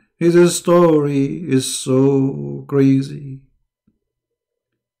Sulaiman, his story is so crazy.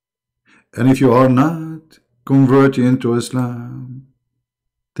 And if you are not converted into Islam,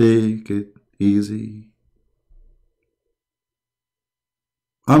 take it easy.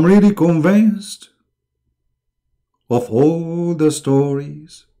 I'm really convinced of all the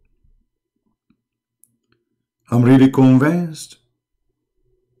stories. I'm really convinced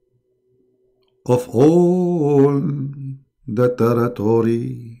of all the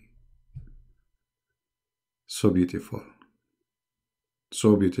territory. So beautiful.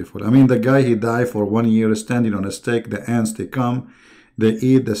 So beautiful. I mean, the guy, he died for 1 year standing on a stake. The ants, they come, they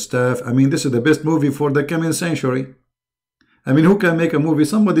eat the stuff. I mean, this is the best movie for the coming century. I mean, who can make a movie?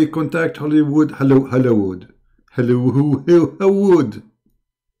 Somebody contact Hollywood. Hollywood. Hollywood.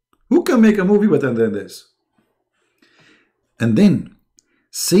 Who can make a movie better than this? And then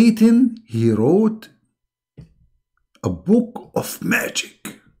Satan, he wrote a book of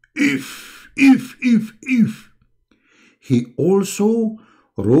magic. If. He also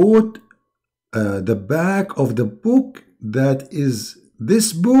wrote the back of the book, that is,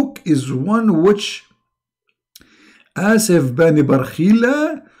 this book is one which Asif Bani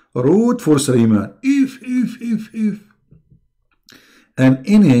Barkhila wrote for Sulaiman. If. And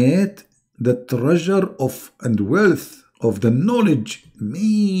in it, the treasure of and wealth of the knowledge.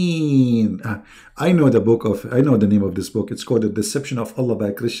 I know the name of this book. It's called The Deception of Allah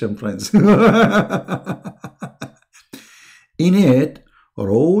by Christian Prince. In it,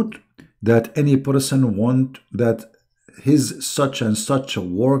 wrote that any person want that his such and such a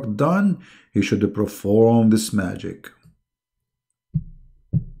work done, he should perform this magic.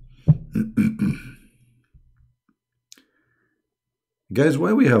 Guys,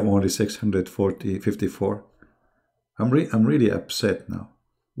 why we have only 654? I'm really upset now.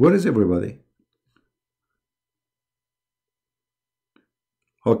 Where is everybody?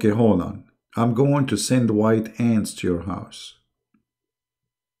 Okay, hold on. I'm going to send white ants to your house.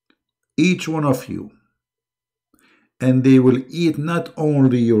 Each one of you. And they will eat not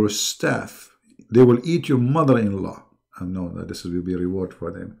only your staff, they will eat your mother-in-law. I know that this will be a reward for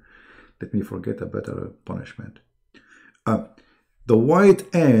them. Let me forget a better punishment. The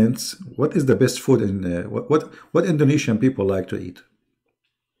white ants, what is the best food in what Indonesian people like to eat?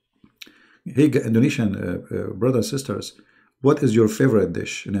 Hey, Indonesian brothers and sisters, what is your favorite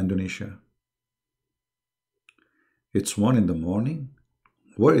dish in Indonesia? It's 1 in the morning.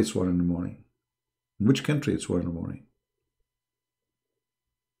 Where is 1 in the morning? In which country it's 1 in the morning?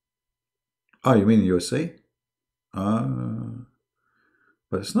 Ah, you mean USA? But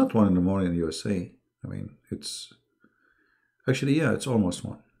it's not 1 in the morning in USA. I mean, it's actually, yeah, it's almost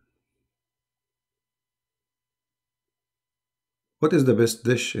 1. What is the best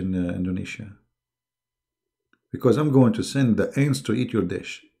dish in Indonesia? Because I'm going to send the ants to eat your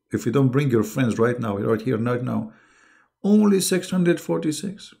dish. If you don't bring your friends right now, right here, right now, only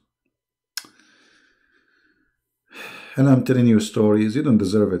 646. And I'm telling you stories. You don't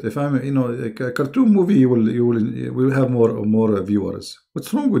deserve it. If I'm, like a cartoon movie, you will have more viewers.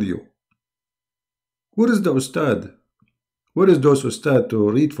 What's wrong with you? Where is the ustad? Where is those ustad to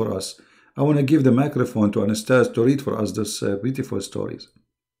read for us? I want to give the microphone to an ustad to read for us these beautiful stories.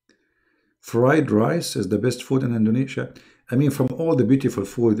 Fried rice is the best food in Indonesia. I mean, from all the beautiful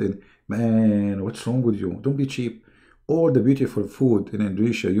food in, man, what's wrong with you? Don't be cheap. All the beautiful food in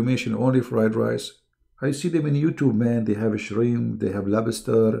Indonesia, you mention only fried rice. I see them in YouTube, man. They have shrimp, they have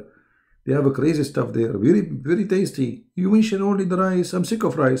lobster, they have crazy stuff there. Very, very tasty. You mention only the rice. I'm sick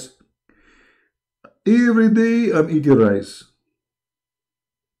of rice. Every day I'm eating rice.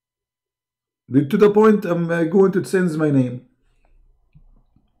 To the point I'm going to change my name.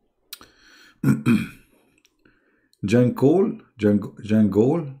 Jangol.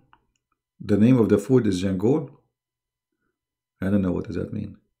 The name of the food is Jangol. I don't know what does that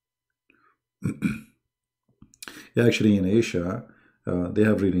mean. Yeah, actually in Asia, they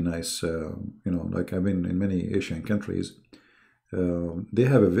have really nice, like I've been in many Asian countries. They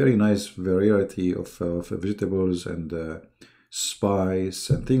have a very nice variety of vegetables and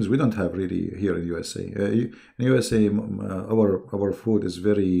spice and things we don't have really here in USA. In USA, our food is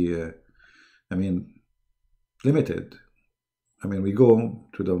very, limited. I mean, we go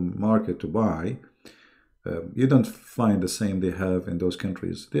to the market to buy. You don't find the same they have in those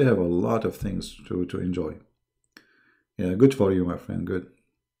countries. They have a lot of things to enjoy. Yeah, good for you, my friend. Good.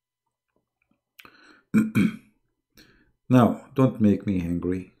 Now, don't make me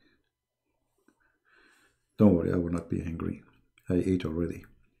angry. Don't worry, I will not be angry. I ate already.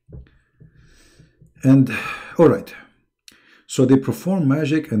 And, all right. So they perform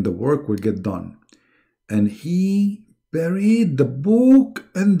magic and the work will get done. And he buried the book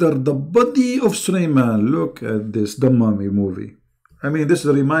under the body of Sulaiman. Look at this, the Mummy movie. I mean, this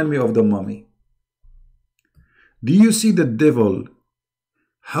reminds me of the Mummy. Do you see the devil?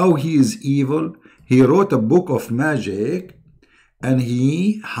 How he is evil? He wrote a book of magic and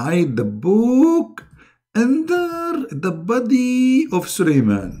he hid the book under the body of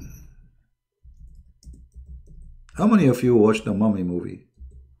Sulaiman. How many of you watched the Mummy movie?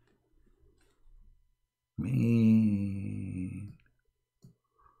 Man.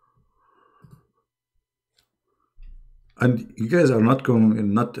 And you guys are not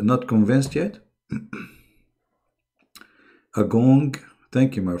convinced yet? A gong.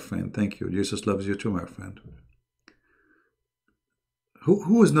 Thank you, my friend. Thank you. Jesus loves you too, my friend.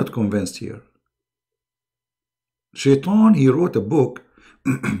 Who is not convinced here? Shaitan, he wrote a book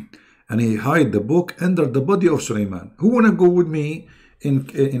and he hid the book under the body of Sulaiman. Who wanna go with me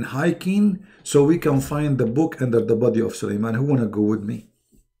in hiking so we can find the book under the body of Sulaiman? Who wanna go with me?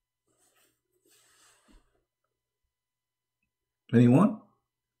 Anyone?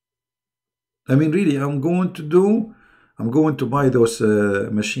 I mean, really, I'm going to buy those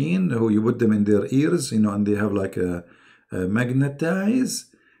machine who you put them in their ears, you know, and they have like a magnetize.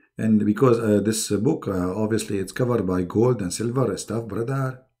 And because this book, obviously, it's covered by gold and silver stuff,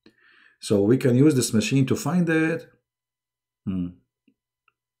 brother. So we can use this machine to find it.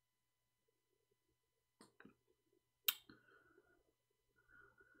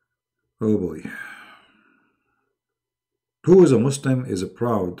 Oh boy. Who is a Muslim is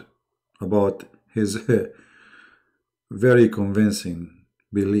proud about his very convincing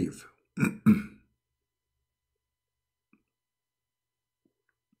belief.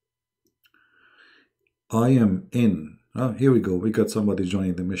 I am in. Oh, here we go. We got somebody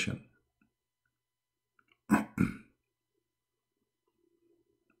joining the mission.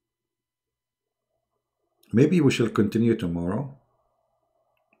 Maybe we shall continue tomorrow.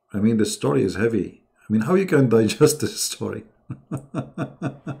 I mean, the story is heavy. I mean, how you can digest this story?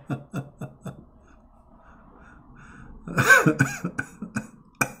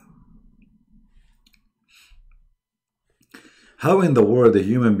 How in the world a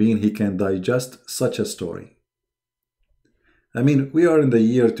human being he can digest such a story? I mean, we are in the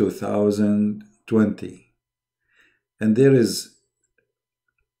year 2020, and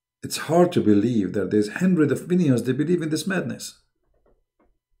it's hard to believe that there's hundreds of millions that believe in this madness.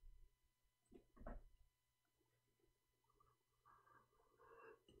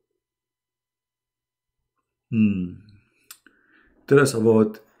 Tell us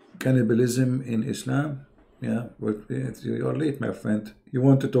about cannibalism in Islam. Yeah, but you're late, my friend. You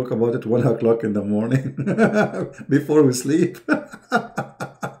want to talk about it 1 o'clock in the morning before we sleep?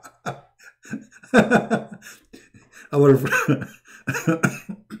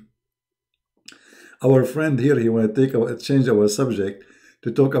 Our friend here, he want to change our subject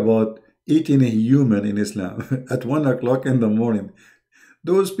to talk about eating a human in Islam at 1 o'clock in the morning.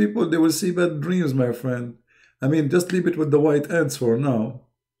 Those people, they will see bad dreams, my friend. I mean, just leave it with the white ants for now.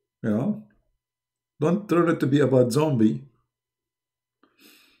 You know? Don't turn it to be about zombie.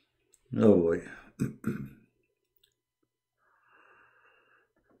 Oh boy.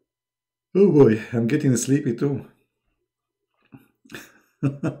 Oh boy, I'm getting sleepy too.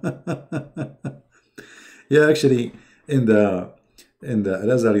 Yeah, actually, in the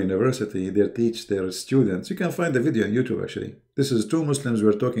Al-Azhar University, they teach their students. You can find the video on YouTube, actually. This is two Muslims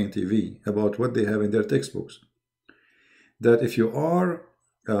were talking TV about what they have in their textbooks. That if you are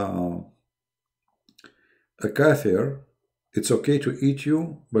a kafir, it's okay to eat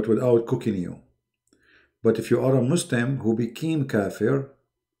you, but without cooking you. But if you are a Muslim who became kafir,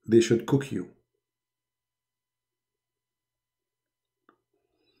 they should cook you.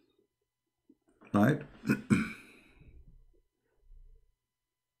 Right?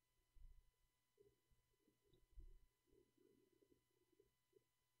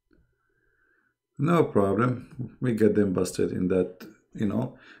 No problem. We get them busted in that, you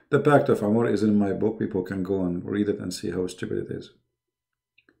know. The Pact of Amr is in my book. People can go and read it and see how stupid it is.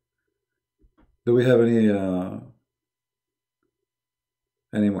 Do we have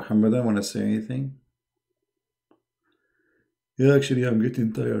any Muhammadan want to say anything? Yeah, actually, I'm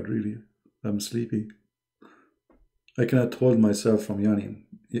getting tired, really. I'm sleepy. I cannot hold myself from yawning.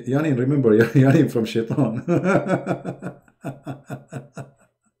 Yawning, remember, yawning from shaitan.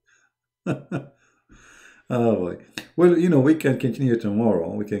 Oh boy. Well, you know, we can continue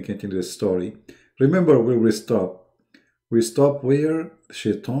tomorrow. We can continue the story. Remember where we stop. We stop where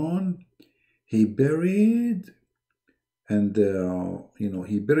Shaitan, he buried, and you know,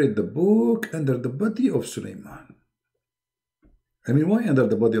 he buried the book under the body of Sulaiman. I mean, why under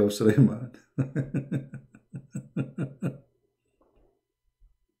the body of Sulaiman?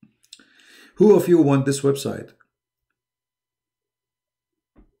 Who of you want this website?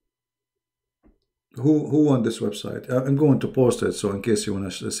 Who want this website? I'm going to post it, so in case you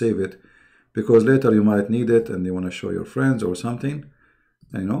want to save it, because later you might need it and you want to show your friends or something,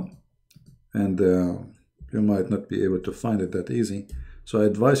 you know, and you might not be able to find it that easy. So I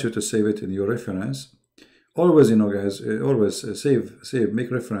advise you to save it in your reference. Always, you know, guys, always save,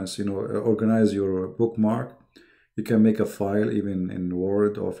 make reference, you know, organize your bookmark. You can make a file even in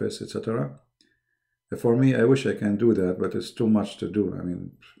Word, Office, etc. For me, I wish I can do that, but it's too much to do. I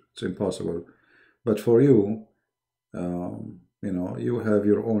mean, it's impossible. But for you, you know, you have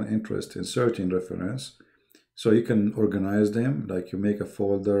your own interest in certain reference, so you can organize them. Like you make a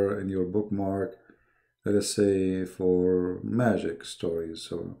folder in your bookmark, let us say for magic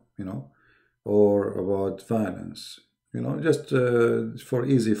stories, or you know, or about violence. You know, just for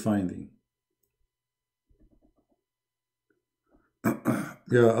easy finding.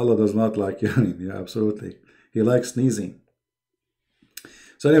 Yeah, Allah does not like yawning. Yeah, absolutely. He likes sneezing.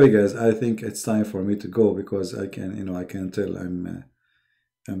 So anyway, guys, I think it's time for me to go because I can, you know, I can tell I'm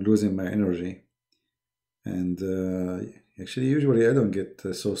losing my energy, and actually, usually I don't get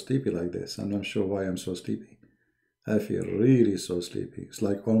so sleepy like this. I'm not sure why I'm so sleepy. I feel really so sleepy. It's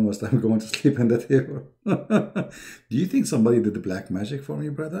like almost I'm going to sleep on the table. Do you think somebody did the black magic for me,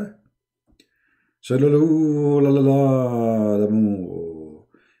 brother? Shalala la la la la moo.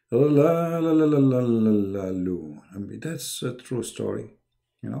 La la la la la la la la loo. I mean, that's a true story,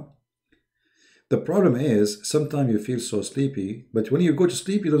 you know. The problem is sometimes you feel so sleepy, but when you go to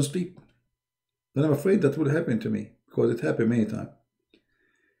sleep, you don't sleep. And I'm afraid that will happen to me because it happened many times.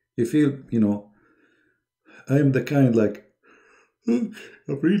 You feel, you know, I'm the kind like, I'm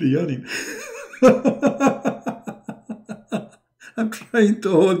really yawning. I'm trying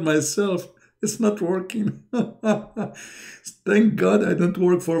to hold myself. It's not working. Thank God I don't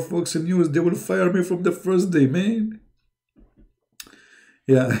work for Fox News. They will fire me from the first day, man.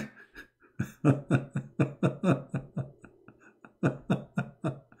 Yeah.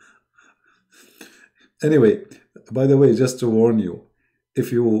 Anyway, by the way, just to warn you,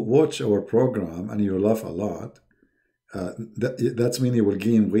 if you watch our program and you laugh a lot, that's mean you will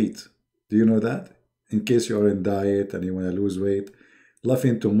gain weight. Do you know that? In case you are in diet and you want to lose weight,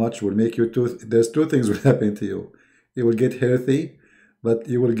 laughing too much will make you there's two things will happen to you. You will get healthy, but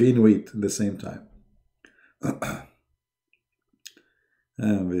you will gain weight at the same time.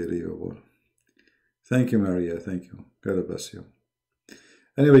 Unbelievable. Thank you, Maria. Thank you. God bless you.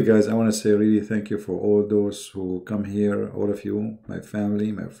 Anyway, guys, I want to say really thank you for all those who come here, all of you, my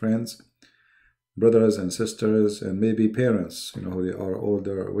family, my friends, brothers and sisters, and maybe parents, you know, they are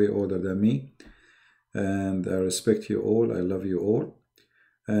older, way older than me. And I respect you all. I love you all.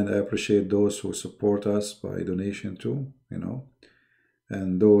 And I appreciate those who support us by donation too, you know,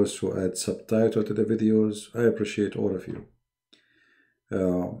 and those who add subtitle to the videos. I appreciate all of you.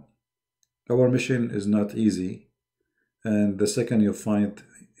 Our mission is not easy. And the second you find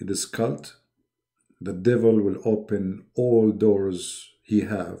this cult, the devil will open all doors he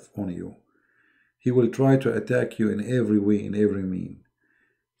have on you. He will try to attack you in every way, in every mean.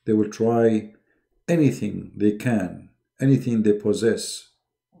 They will try anything they can, anything they possess,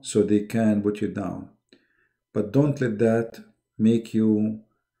 so they can put you down. But don't let that make you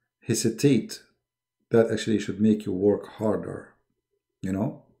hesitate. That actually should make you work harder, you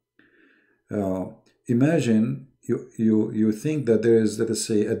know? Imagine you think that there is, let us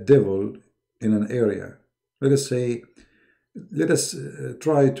say, a devil in an area. Let us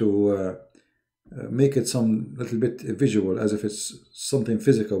try to make it some little bit visual, as if it's something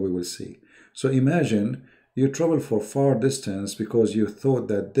physical we will see. So imagine you travel for far distance because you thought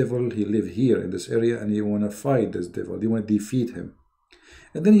that devil, he lived here in this area, and you want to fight this devil, you want to defeat him.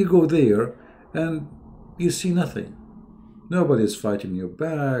 And then you go there and you see nothing. Nobody is fighting you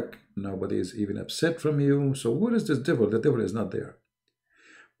back. Nobody is even upset from you. So where is this devil? The devil is not there.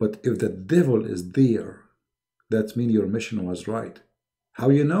 But if the devil is there, that means your mission was right. How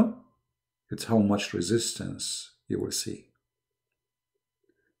you know? It's how much resistance you will see.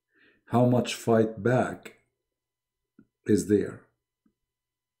 How much fight back is there.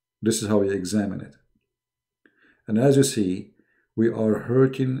 This is how we examine it. And as you see, we are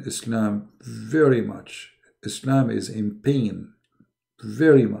hurting Islam very much. Islam is in pain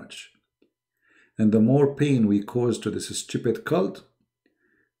very much. And the more pain we cause to this stupid cult,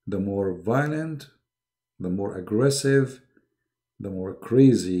 the more violent, the more aggressive, the more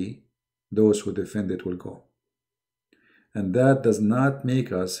crazy those who defend it will go. And that does not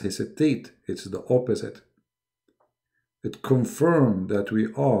make us hesitate. It's the opposite. It confirms that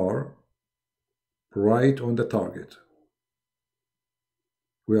we are right on the target.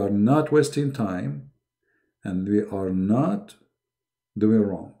 We are not wasting time, and we are not doing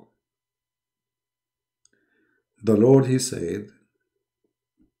wrong. The Lord, he said,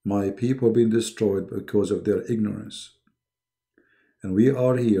 my people have been destroyed because of their ignorance. And we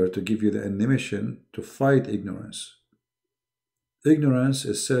are here to give you the mission to fight ignorance. Ignorance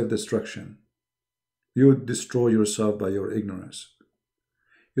is self-destruction. You destroy yourself by your ignorance.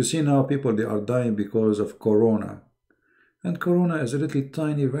 You see now people, they are dying because of corona. And corona is a little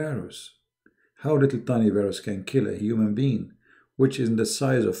tiny virus. How little tiny virus can kill a human being, which is in the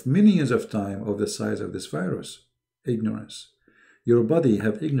size of millions of times of the size of this virus? Ignorance. Your body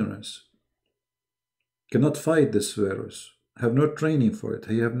have ignorance. Cannot fight this virus. Have no training for it.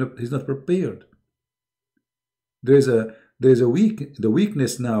 He's not prepared. The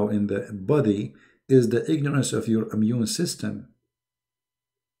weakness now in the body is the ignorance of your immune system.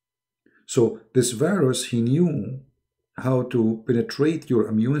 So this virus, he knew how to penetrate your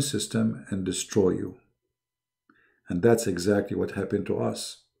immune system and destroy you. And that's exactly what happened to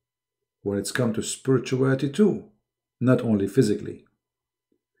us when it's come to spirituality too, not only physically.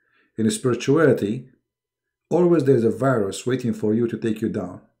 In spirituality, always there's a virus waiting for you to take you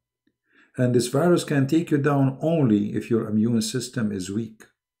down. And this virus can take you down only if your immune system is weak.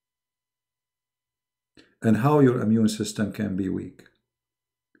 And how your immune system can be weak?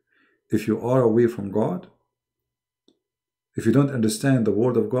 If you are away from God, if you don't understand the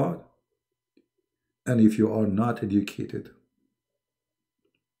Word of God, and if you are not educated,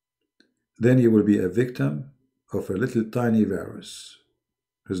 then you will be a victim of a little tiny virus.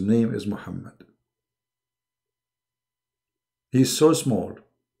 His name is Muhammad. He's so small,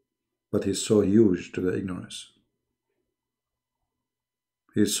 but he's so huge to the ignorance.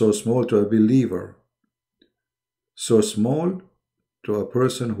 He's so small to a believer, so small to a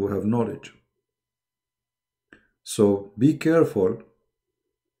person who have knowledge. So be careful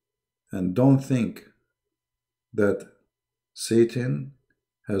and don't think that Satan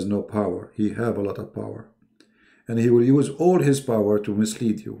has no power. He have a lot of power. And he will use all his power to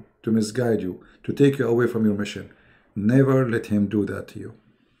mislead you, to misguide you, to take you away from your mission. Never let him do that to you.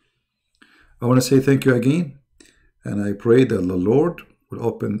 I want to say thank you again. And I pray that the Lord will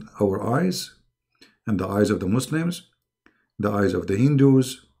open our eyes and the eyes of the Muslims, the eyes of the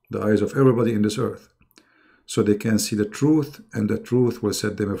Hindus, the eyes of everybody in this earth, so they can see the truth, and the truth will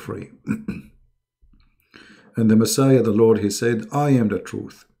set them free. And the Messiah, the Lord, he said, I am the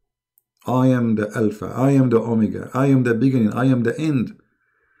truth. I am the Alpha. I am the Omega. I am the beginning. I am the end.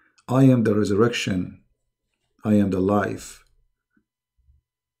 I am the resurrection. I am the life.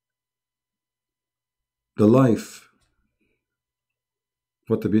 The life.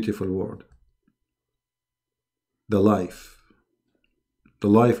 What a beautiful word. The life. The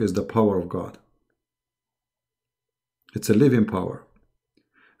life is the power of God. It's a living power.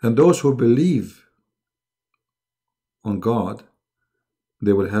 And those who believe on God,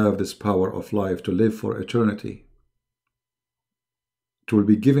 they will have this power of life to live for eternity. It will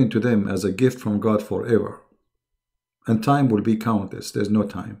be given to them as a gift from God forever. And time will be countless. There's no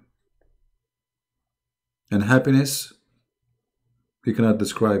time. And happiness, we cannot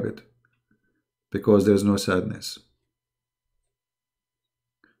describe it because there's no sadness.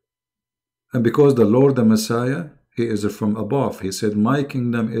 And because the Lord, the Messiah, he is from above. He said, my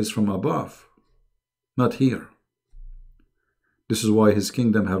kingdom is from above, not here. This is why his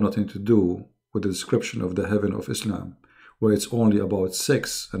kingdom have nothing to do with the description of the heaven of Islam, where it's only about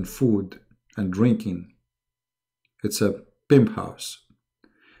sex and food and drinking. It's a pimp house.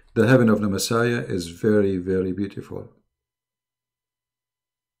 The heaven of the Messiah is very, very beautiful.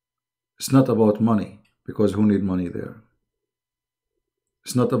 It's not about money, because who need money there?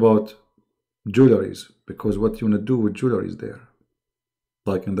 It's not about jewelries, because what you want to do with jewelry is there,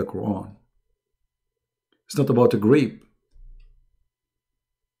 like in the Quran. It's not about a grape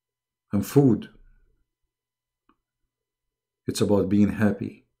and food. It's about being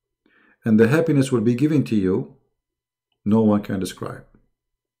happy. And the happiness will be given to you, no one can describe.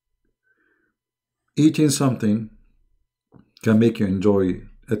 Eating something can make you enjoy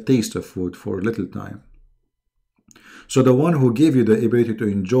a taste of food for a little time. So the one who gave you the ability to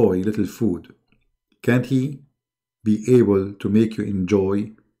enjoy little food, can't he be able to make you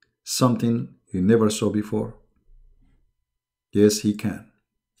enjoy something you never saw before? Yes, he can.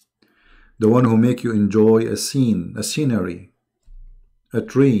 The one who make you enjoy a scene, a scenery, a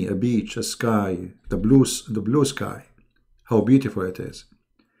tree, a beach, a sky, the blue sky, how beautiful it is.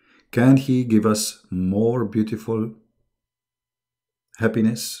 Can't he give us more beautiful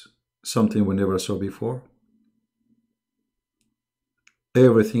happiness, something we never saw before?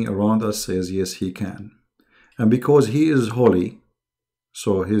 Everything around us says yes, he can. And because he is holy,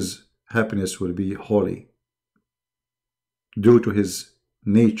 so his happiness will be holy due to his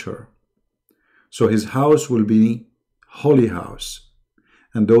nature. So his house will be holy house.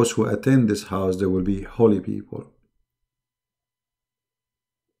 And those who attend this house, they will be holy people.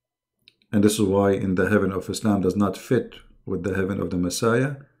 And this is why in the heaven of Islam does not fit with the heaven of the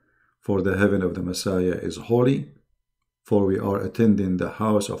Messiah. For the heaven of the Messiah is holy. For we are attending the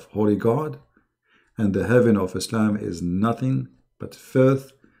house of holy God. And the heaven of Islam is nothing but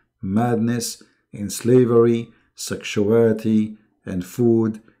filth, madness, in slavery, sexuality, and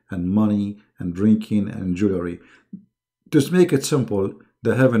food, and money, and drinking, and jewelry. To make it simple,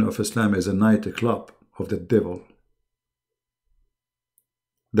 the heaven of Islam is a nightclub of the devil.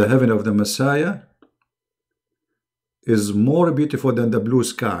 The heaven of the Messiah is more beautiful than the blue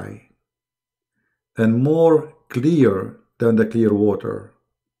sky and more clear than the clear water.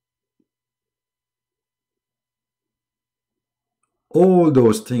 All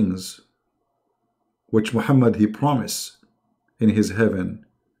those things which Muhammad he promised in his heaven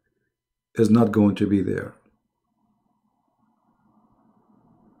is not going to be there.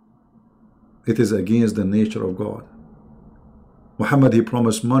 It is against the nature of God. Muhammad he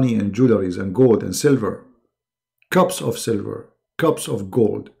promised money and jewelries and gold and silver, cups of silver, cups of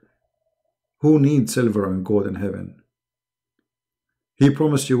gold. Who needs silver and gold in heaven? He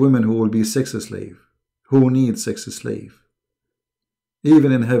promised you women who will be sex slave. Who needs sex slave?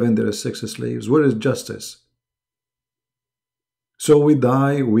 Even in heaven there are sex slaves. Where is justice? So we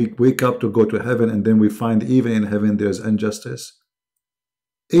die, we wake up to go to heaven, and then we find even in heaven there's injustice.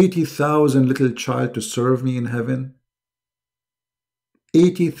 80,000 little child to serve me in heaven?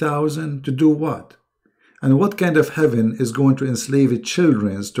 80,000 to do what? And what kind of heaven is going to enslave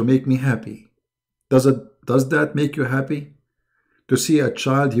children to make me happy? Does that make you happy? To see a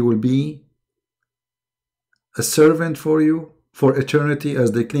child, he will be a servant for you for eternity,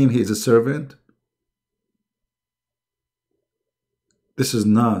 as they claim he is a servant? This is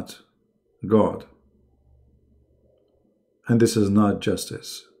not God. And this is not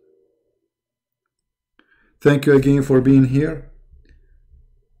justice. Thank you again for being here.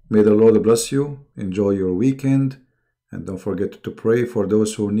 May the Lord bless you. Enjoy your weekend. And don't forget to pray for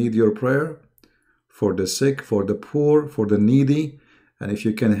those who need your prayer, for the sick, for the poor, for the needy. And if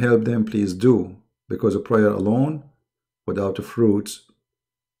you can help them, please do. Because a prayer alone, without fruits,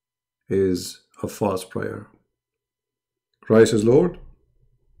 is a false prayer. Christ is Lord.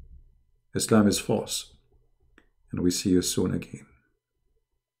 Islam is false. And we see you soon again.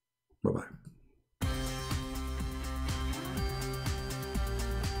 Bye-bye.